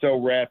don't get so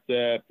wrapped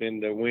up in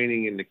the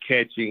winning and the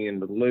catching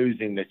and the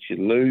losing that you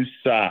lose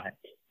sight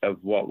of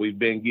what we've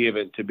been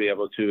given to be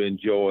able to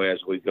enjoy as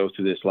we go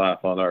through this life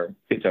on earth.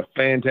 It's a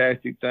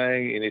fantastic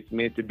thing, and it's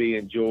meant to be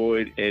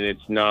enjoyed, and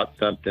it's not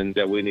something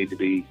that we need to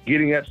be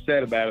getting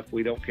upset about if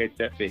we don't catch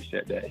that fish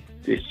that day.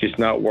 It's just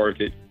not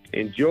worth it.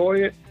 Enjoy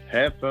it,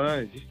 have fun,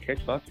 and just catch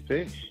lots of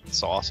fish.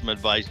 It's awesome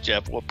advice,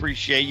 Jeff. We'll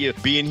appreciate you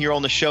being here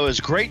on the show. It's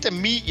great to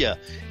meet you,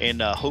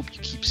 and hope you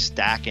keep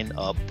stacking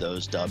up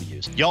those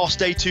W's. Y'all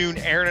stay tuned.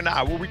 Aaron and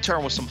I will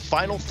return with some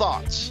final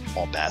thoughts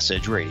on Bass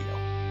Edge Radio.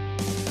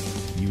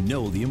 You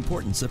know the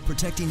importance of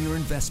protecting your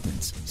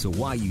investments, so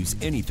why use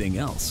anything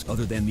else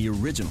other than the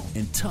original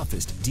and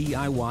toughest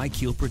DIY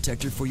keel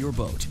protector for your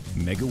boat?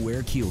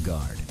 MegaWare Keel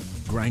Guard.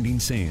 Grinding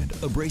sand,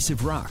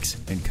 abrasive rocks,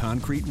 and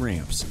concrete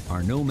ramps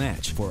are no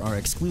match for our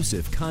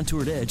exclusive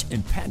contoured edge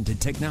and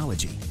patented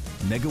technology.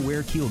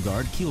 MegaWare Keel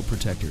Guard keel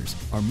protectors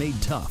are made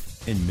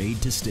tough and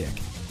made to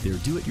stick. Their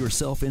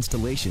do-it-yourself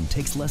installation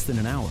takes less than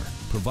an hour,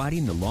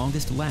 providing the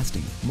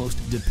longest-lasting, most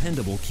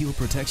dependable keel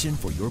protection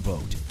for your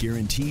boat,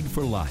 guaranteed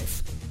for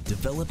life.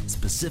 Developed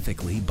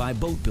specifically by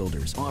boat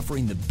builders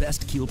offering the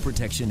best keel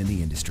protection in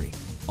the industry.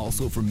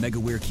 Also from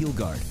MegaWare Keel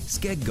Guard,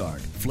 Skeg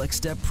Guard, Flex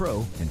Step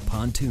Pro, and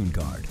Pontoon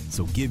Guard.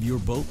 So give your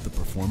boat the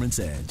performance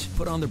edge.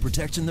 Put on the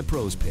protection the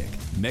pros pick.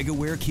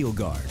 MegaWare Keel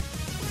Guard.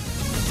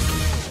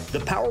 The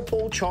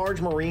PowerPole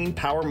Charge Marine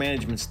Power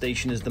Management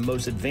Station is the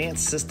most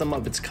advanced system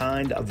of its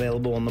kind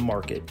available on the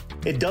market.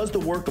 It does the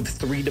work of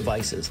 3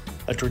 devices,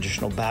 a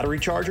traditional battery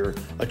charger,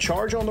 a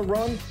charge on the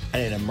run,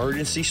 and an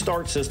emergency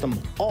start system,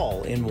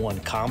 all in one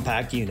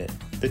compact unit.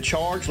 The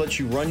Charge lets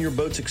you run your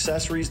boat's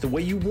accessories the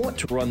way you want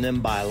to run them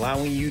by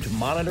allowing you to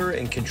monitor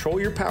and control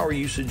your power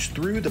usage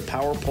through the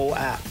PowerPole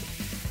app.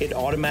 It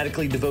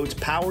automatically devotes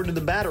power to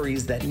the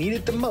batteries that need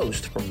it the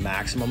most for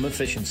maximum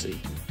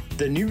efficiency.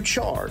 The new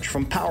Charge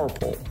from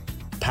PowerPole.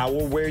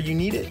 Power where you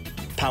need it,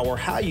 power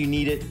how you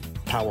need it,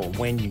 power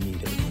when you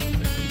need it.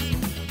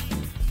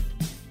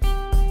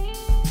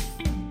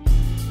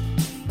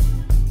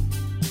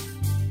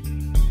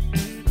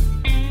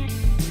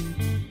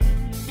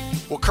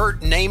 Well,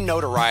 Kurt, name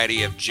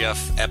notoriety of Jeff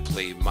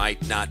Epley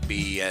might not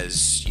be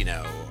as,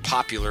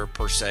 popular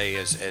per se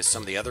as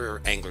some of the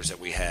other anglers that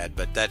we had,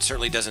 but that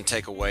certainly doesn't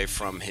take away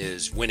from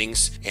his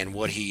winnings and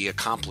what he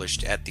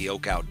accomplished at the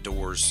Oak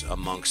Outdoors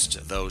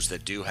amongst those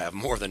that do have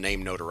more than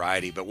name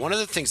notoriety. But one of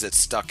the things that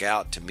stuck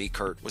out to me,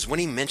 Kurt, was when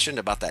he mentioned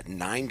about that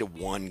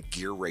 9-to-1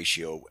 gear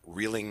ratio,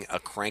 reeling a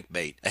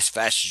crankbait as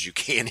fast as you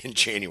can in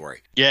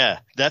January. Yeah,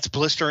 that's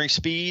blistering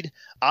speed.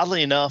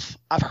 Oddly enough,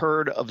 I've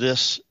heard of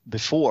this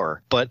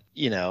before, but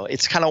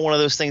it's kind of one of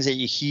those things that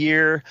you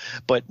hear.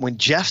 But when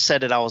Jeff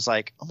said it, I was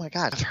like, oh my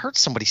God, I've heard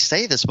somebody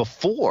say this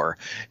before.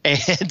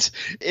 And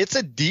it's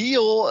a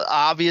deal,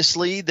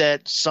 obviously,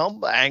 that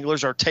some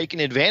anglers are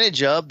taking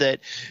advantage of that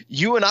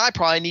you and I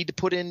probably need to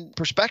put in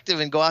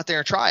perspective and go out there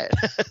and try it.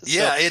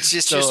 Yeah, it's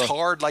just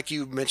hard, like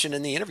you mentioned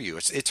in the interview.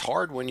 It's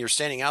hard when you're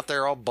standing out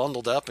there all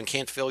bundled up and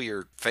can't feel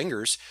your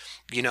fingers,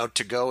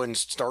 to go and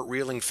start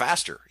reeling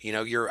faster.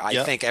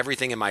 I think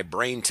everything in my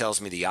brain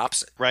tells me the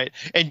opposite. Right.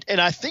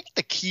 And I think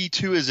the key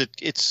too is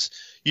it's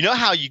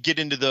how you get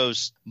into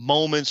those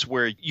moments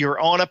where you're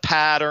on a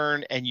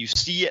pattern and you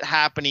see it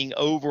happening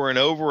over and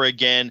over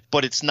again,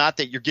 but it's not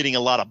that you're getting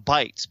a lot of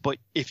bites. But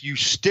if you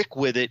stick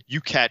with it,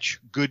 you catch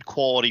good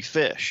quality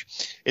fish.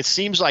 It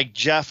seems like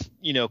Jeff,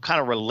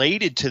 kind of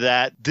related to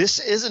that. This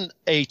isn't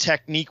a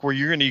technique where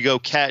you're going to go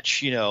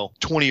catch,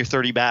 20 or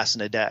 30 bass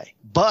in a day.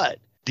 But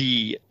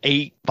the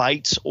 8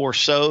 bites or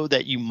so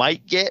that you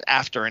might get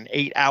after an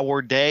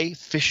 8-hour day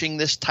fishing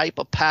this type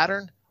of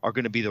pattern are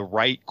going to be the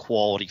right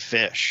quality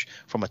fish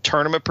from a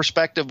tournament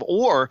perspective,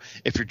 or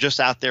if you're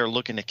just out there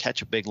looking to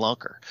catch a big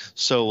lunker.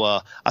 So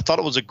I thought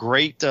it was a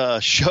great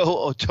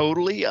show.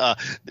 Totally.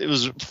 It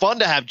was fun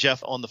to have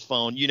Jeff on the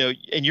phone,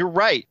 and you're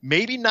right.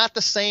 Maybe not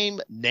the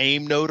same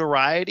name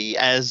notoriety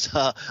as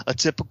a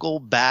typical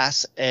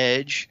Bass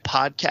Edge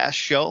podcast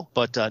show,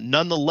 but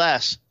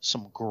nonetheless,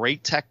 some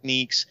great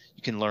techniques.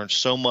 You can learn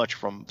so much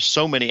from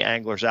so many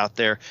anglers out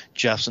there.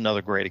 Jeff's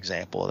another great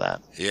example of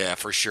that. Yeah,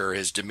 for sure.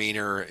 His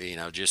demeanor,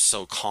 just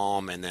so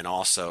calm, and then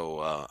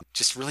also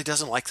just really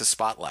doesn't like the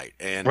spotlight.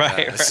 And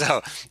right.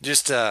 So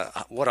just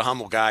what a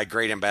humble guy,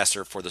 great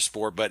ambassador for the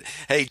sport. But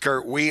hey,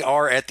 Kurt, we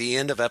are at the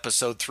end of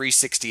episode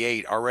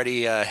 368,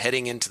 already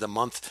heading into the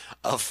month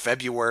of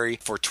February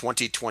for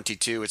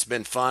 2022. It's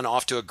been fun,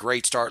 off to a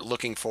great start.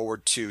 Looking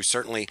forward to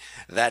certainly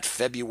that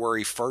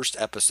February 1st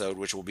episode,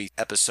 which will be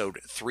episode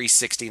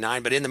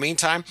 369. But in the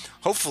meantime,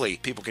 hopefully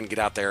people can get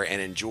out there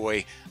and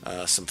enjoy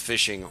some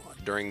fishing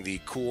during the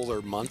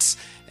cooler months.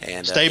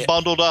 And stay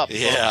bundled up.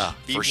 Yeah,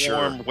 Be for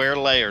warm, sure. Wear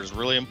layers.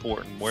 Really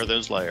important. Wear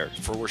those layers.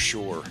 For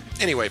sure.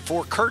 Anyway,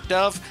 for Kurt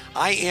Dove,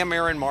 I am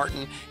Aaron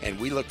Martin, and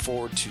we look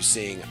forward to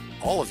seeing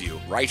all of you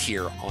right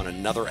here on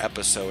another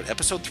episode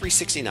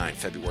 369,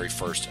 February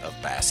 1st of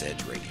Bass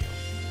Edge Radio.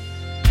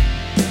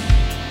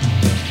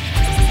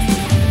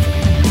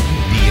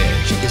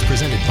 Is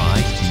presented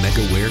by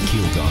MegaWare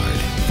Keel Guard.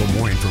 For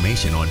more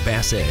information on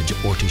Bass Edge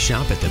or to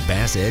shop at the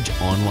Bass Edge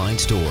online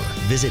store,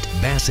 visit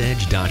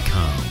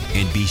bassedge.com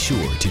and be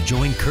sure to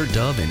join Kurt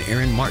Dove and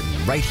Aaron Martin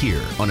right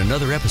here on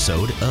another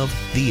episode of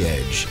The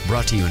Edge,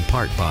 brought to you in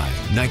part by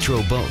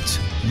Nitro Boats,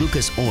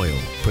 Lucas Oil,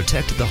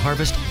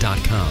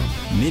 ProtectTheHarvest.com,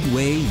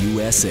 Midway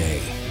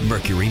USA,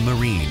 Mercury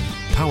Marine,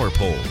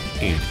 PowerPole,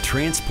 and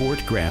Transport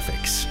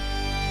Graphics.